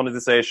enough of the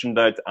monetization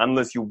that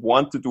unless you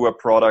want to do a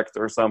product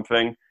or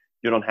something,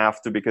 you don't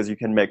have to, because you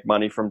can make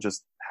money from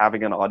just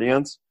having an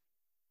audience.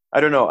 I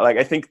don't know. Like,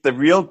 I think the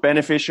real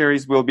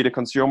beneficiaries will be the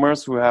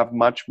consumers, who have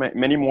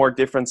many more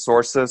different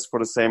sources for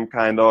the same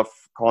kind of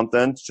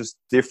content, just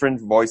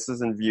different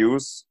voices and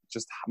views,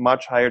 just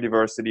much higher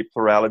diversity,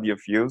 plurality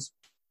of views,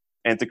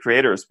 and the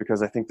creators,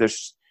 because I think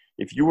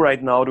if you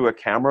right now do a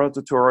camera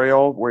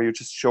tutorial where you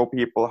just show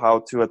people how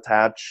to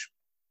attach,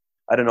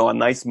 I don't know, a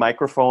nice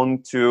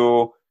microphone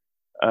to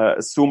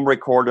a Zoom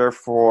recorder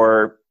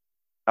for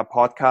a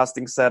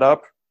podcasting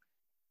setup,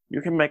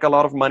 you can make a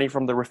lot of money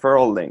from the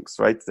referral links,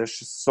 right? There's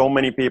just so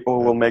many people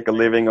who will make a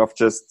living of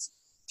just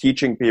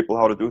teaching people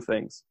how to do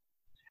things.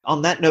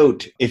 On that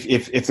note,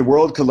 if the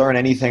world could learn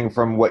anything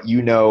from what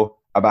you know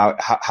about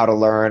how to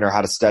learn or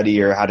how to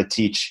study or how to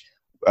teach,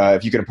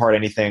 if you could impart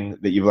anything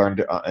that you've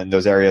learned in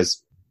those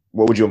areas,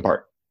 what would you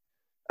impart?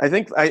 I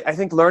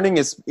think learning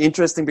is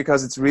interesting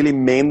because it's really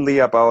mainly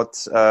about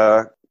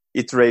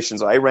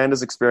iterations. I ran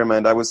this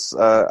experiment.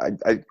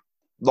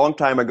 Long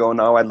time ago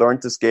now, I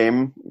learned this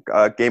game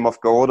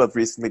of Go that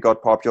recently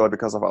got popular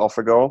because of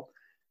AlphaGo.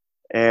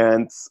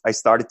 And I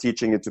started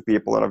teaching it to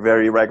people on a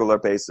very regular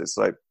basis.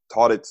 So I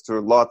taught it to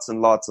lots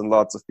and lots and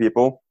lots of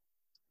people.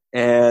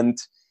 And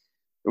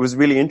it was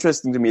really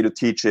interesting to me to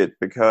teach it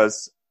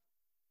because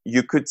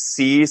you could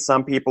see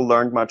some people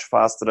learned much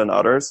faster than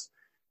others.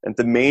 And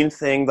the main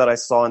thing that I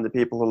saw in the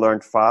people who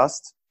learned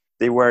fast,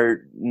 they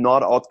were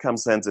not outcome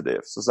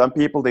sensitive. So some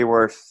people, they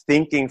were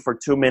thinking for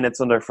 2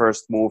 minutes on their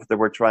first move. They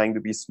were trying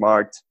to be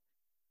smart.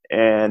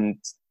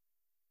 And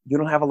you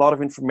don't have a lot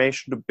of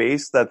information to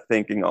base that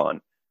thinking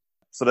on.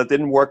 So that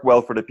didn't work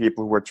well for the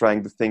people who were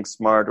trying to think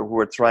smart or who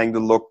were trying to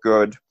look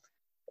good.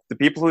 The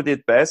people who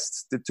did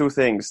best did two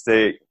things.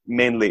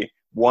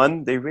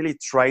 One, they really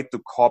tried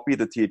to copy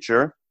the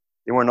teacher.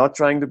 They were not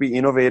trying to be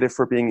innovative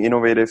for being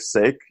innovative's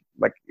sake.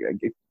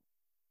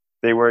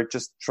 They were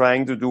just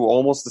trying to do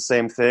almost the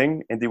same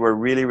thing, and they were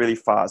really, really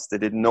fast. They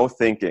did no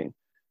thinking.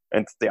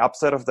 And the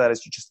upside of that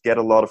is you just get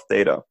a lot of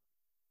data.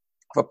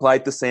 I've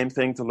applied the same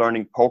thing to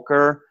learning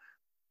poker,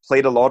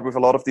 played a lot with a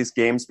lot of these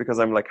games because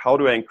I'm like, how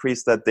do I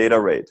increase that data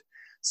rate?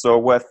 So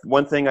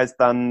one thing I've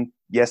done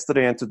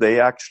yesterday and today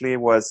actually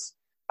was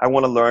I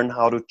want to learn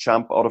how to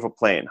jump out of a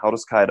plane, how to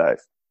skydive.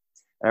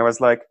 And I was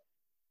like,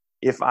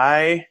 if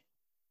I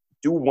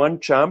do one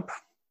jump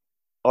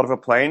out of a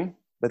plane,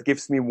 that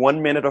gives me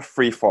 1 minute of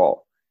free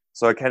fall.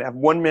 So I can have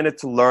 1 minute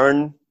to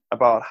learn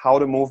about how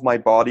to move my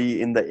body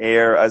in the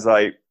air as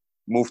I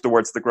move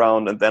towards the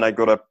ground. And then I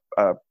go to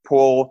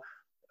pull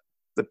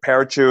the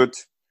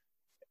parachute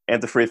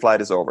and the free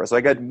flight is over. So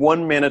I get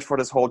 1 minute for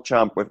this whole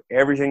jump with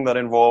everything that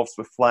involves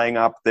with flying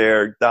up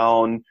there,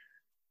 down,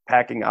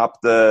 packing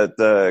up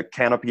the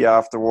canopy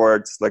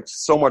afterwards, like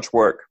so much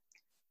work.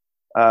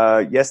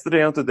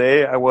 Yesterday and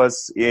today, I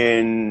was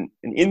in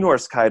an indoor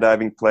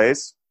skydiving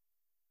place,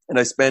 and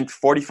I spent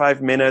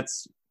 45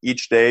 minutes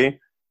each day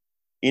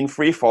in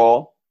free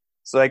fall.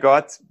 So I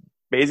got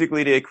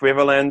basically the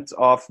equivalent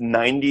of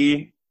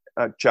 90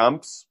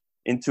 jumps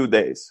in 2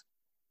 days.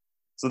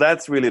 So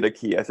that's really the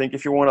key. I think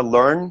if you want to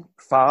learn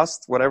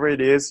fast, whatever it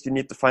is, you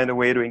need to find a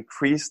way to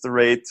increase the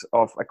rate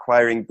of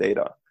acquiring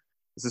data.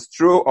 This is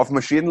true of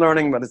machine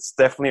learning, but it's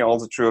definitely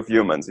also true of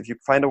humans. If you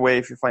find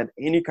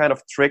any kind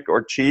of trick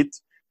or cheat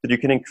that you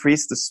can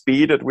increase the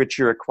speed at which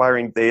you're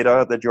acquiring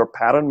data, that your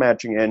pattern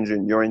matching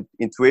engine, your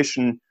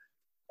intuition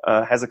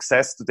has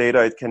access to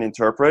data it can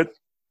interpret,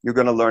 you're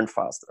going to learn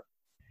faster.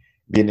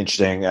 Being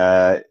interesting,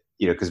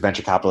 because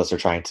venture capitalists are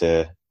trying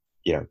to,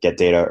 get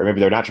data, or maybe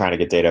they're not trying to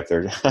get data if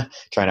they're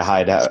trying to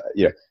hide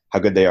how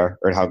good they are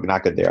or how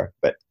not good they are.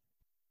 But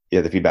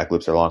the feedback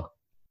loops are long.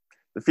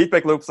 The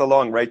feedback loops are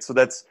long, right? So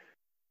that's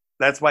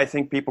why I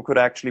think people could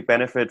actually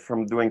benefit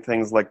from doing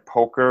things like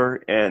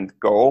poker and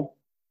Go,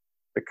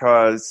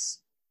 because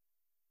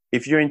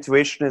if your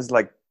intuition is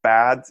like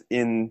bad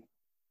in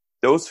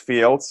those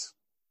fields,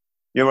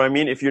 you know what I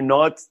mean? If you're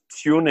not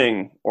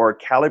tuning or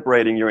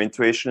calibrating your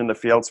intuition in the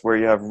fields where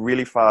you have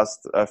really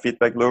fast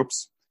feedback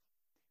loops,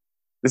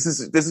 this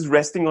is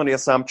resting on the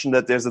assumption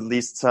that there's at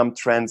least some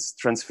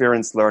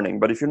transference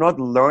learning. But if you're not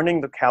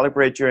learning to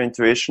calibrate your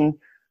intuition,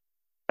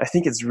 I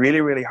think it's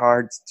really, really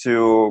hard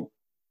to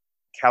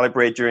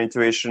calibrate your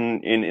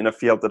intuition in a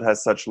field that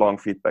has such long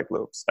feedback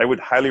loops. I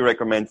would highly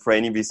recommend for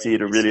any VC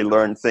to really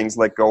learn things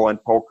like Go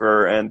and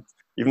poker and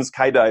even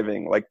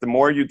skydiving. Like the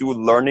more you do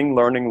learning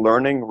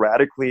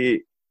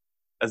radically,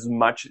 as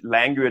much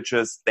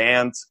languages,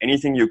 dance,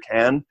 anything you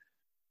can,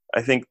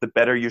 I think the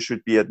better you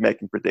should be at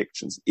making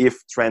predictions.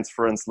 If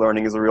transference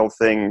learning is a real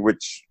thing,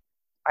 which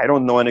I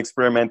don't know an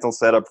experimental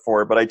setup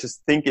for, but I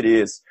just think it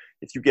is.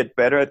 If you get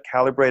better at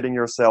calibrating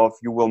yourself,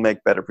 you will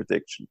make better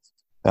predictions.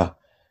 Yeah.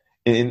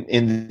 In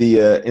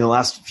the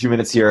last few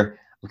minutes here,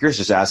 I'm curious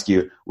just to ask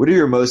you, what are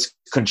your most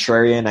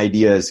contrarian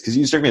ideas? Because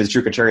you strike me as a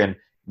true contrarian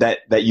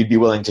that you'd be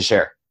willing to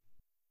share.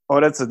 Oh,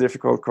 that's a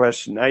difficult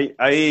question. I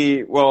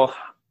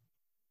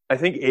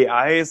think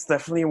AI is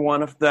definitely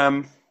one of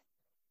them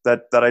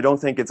that I don't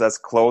think it's as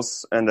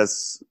close and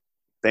as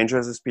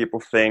dangerous as people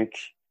think.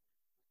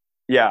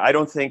 Yeah, I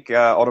don't think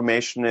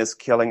automation is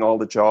killing all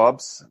the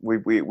jobs. We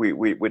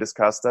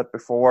discussed that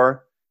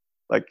before.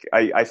 Like,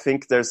 I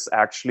think there's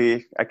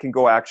actually, I can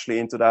go actually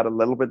into that a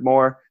little bit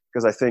more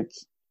because I think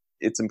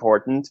it's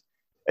important.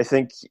 I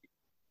think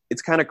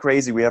it's kind of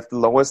crazy. We have the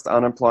lowest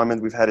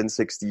unemployment we've had in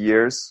 60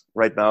 years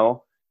right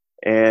now.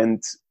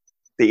 And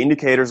the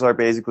indicators are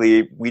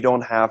basically, we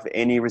don't have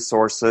any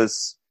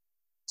resources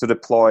to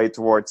deploy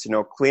towards,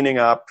 cleaning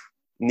up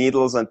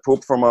needles and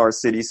poop from our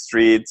city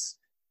streets.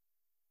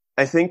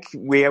 I think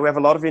we have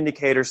a lot of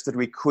indicators that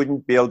we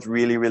couldn't build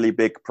really, really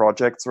big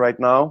projects right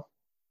now.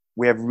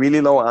 We have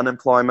really low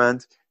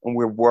unemployment, and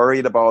we're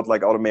worried about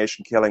like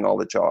automation killing all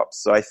the jobs.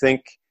 So I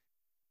think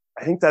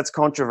that's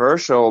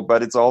controversial,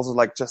 but it's also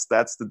like just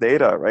that's the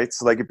data, right?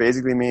 So like it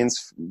basically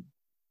means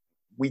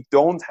we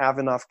don't have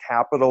enough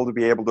capital to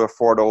be able to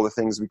afford all the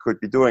things we could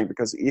be doing.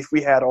 Because if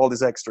we had all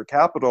this extra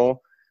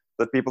capital,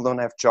 that people don't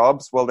have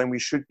jobs, well, then we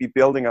should be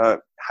building a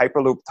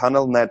Hyperloop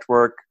tunnel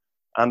network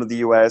under the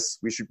US.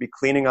 We should be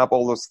cleaning up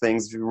all those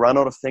things. If we run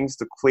out of things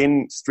to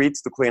clean,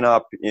 streets to clean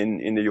up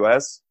in the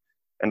US,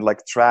 and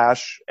like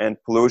trash and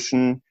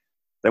pollution,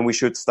 then we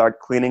should start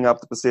cleaning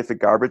up the Pacific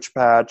garbage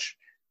patch.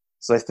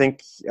 So I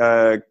think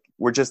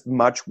we're just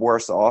much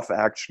worse off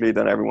actually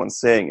than everyone's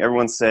saying.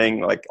 Everyone's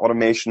saying like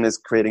automation is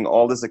creating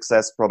all this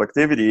excess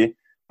productivity,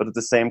 but at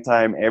the same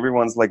time,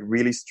 everyone's like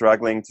really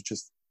struggling to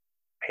just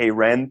pay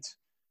rent,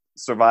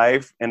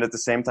 survive, and at the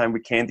same time,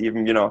 we can't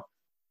even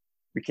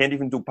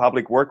do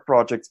public work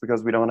projects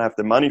because we don't have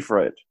the money for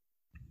it.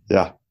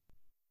 Yeah.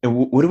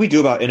 And what do we do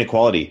about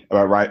inequality,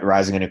 about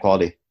rising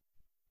inequality?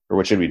 Or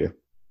what should we do?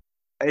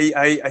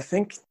 I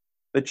think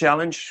the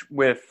challenge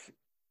with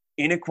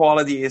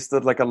inequality is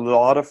that like a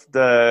lot of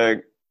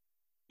the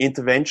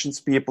interventions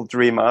people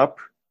dream up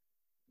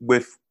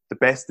with the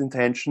best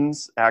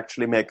intentions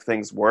actually make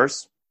things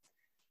worse.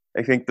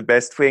 I think the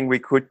best thing we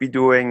could be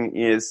doing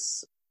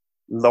is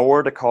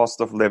lower the cost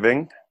of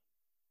living.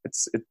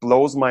 It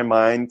blows my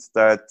mind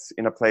that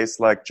in a place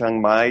like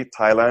Chiang Mai,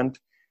 Thailand,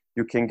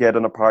 you can get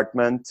an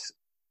apartment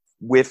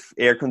with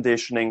air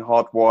conditioning,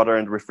 hot water,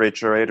 and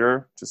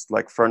refrigerator, just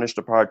like furnished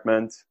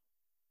apartment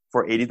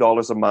for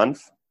 $80 a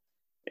month.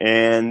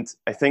 And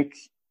I think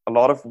a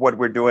lot of what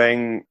we're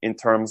doing in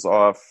terms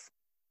of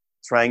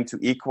trying to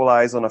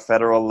equalize on a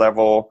federal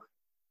level,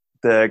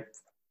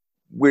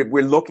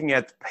 we're looking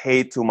at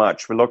pay too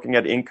much. We're looking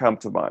at income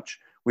too much.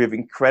 We have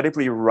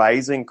incredibly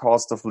rising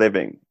cost of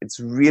living. It's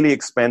really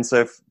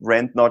expensive.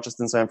 Rent, not just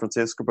in San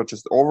Francisco, but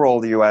just overall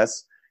the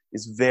US,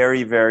 is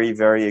very, very,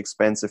 very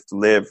expensive to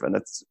live. And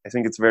I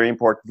think it's very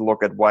important to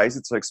look at why is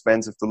it so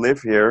expensive to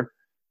live here?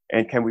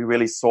 And can we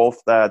really solve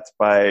that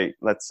by,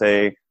 let's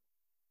say,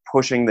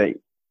 pushing the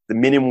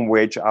minimum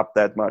wage up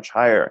that much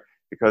higher?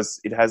 Because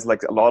it has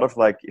like a lot of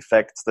like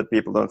effects that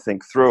people don't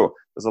think through.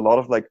 There's a lot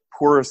of like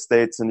poorer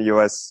states in the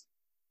US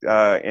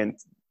and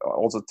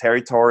also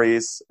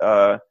territories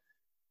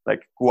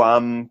like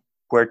Guam,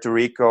 Puerto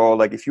Rico.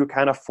 Like if you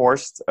kind of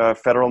forced a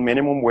federal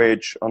minimum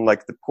wage on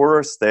like the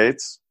poorer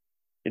states,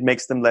 it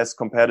makes them less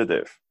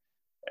competitive.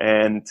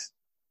 And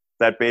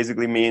that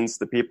basically means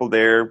the people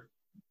there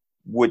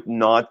would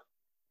not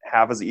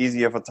have as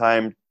easy of a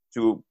time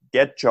to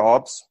get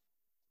jobs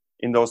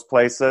in those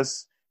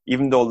places,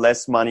 even though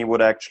less money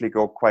would actually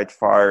go quite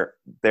far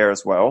there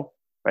as well,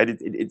 right?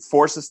 It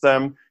forces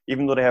them,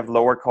 even though they have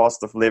lower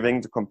cost of living,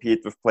 to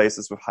compete with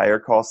places with higher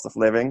cost of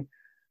living.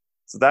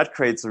 So that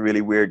creates a really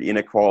weird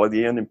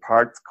inequality. And in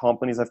part,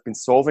 companies have been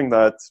solving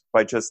that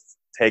by just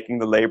taking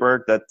the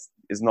labor that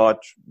is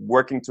not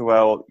working too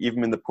well,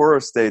 even in the poorer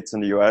states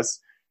in the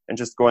US, and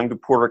just going to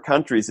poorer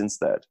countries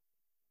instead.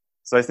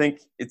 So I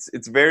think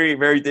it's very,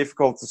 very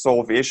difficult to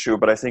solve the issue.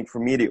 But I think for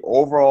me, the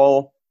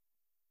overall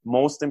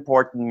most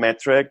important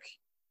metric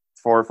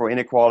for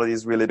inequality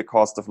is really the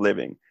cost of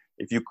living.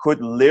 If you could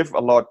live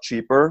a lot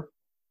cheaper,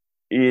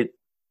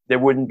 there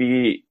wouldn't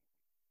be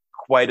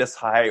quite as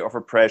high of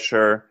a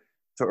pressure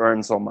to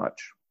earn so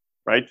much,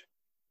 right?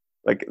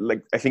 Like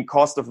I think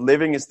cost of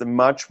living is the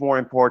much more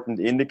important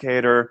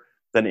indicator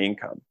than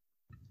income.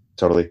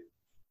 Totally.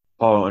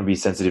 Paul, I want to be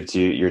sensitive to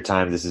your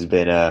time. This has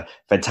been a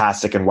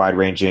fantastic and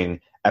wide-ranging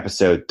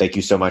episode. Thank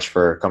you so much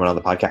for coming on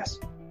the podcast.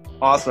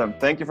 Awesome.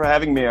 Thank you for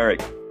having me,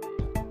 Eric.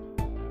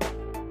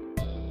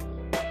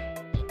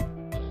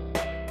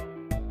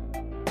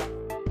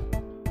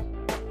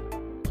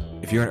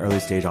 If you're an early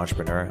stage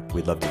entrepreneur,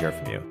 we'd love to hear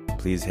from you.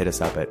 Please hit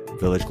us up at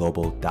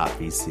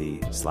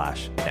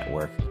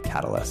villageglobal.vc/network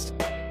catalyst.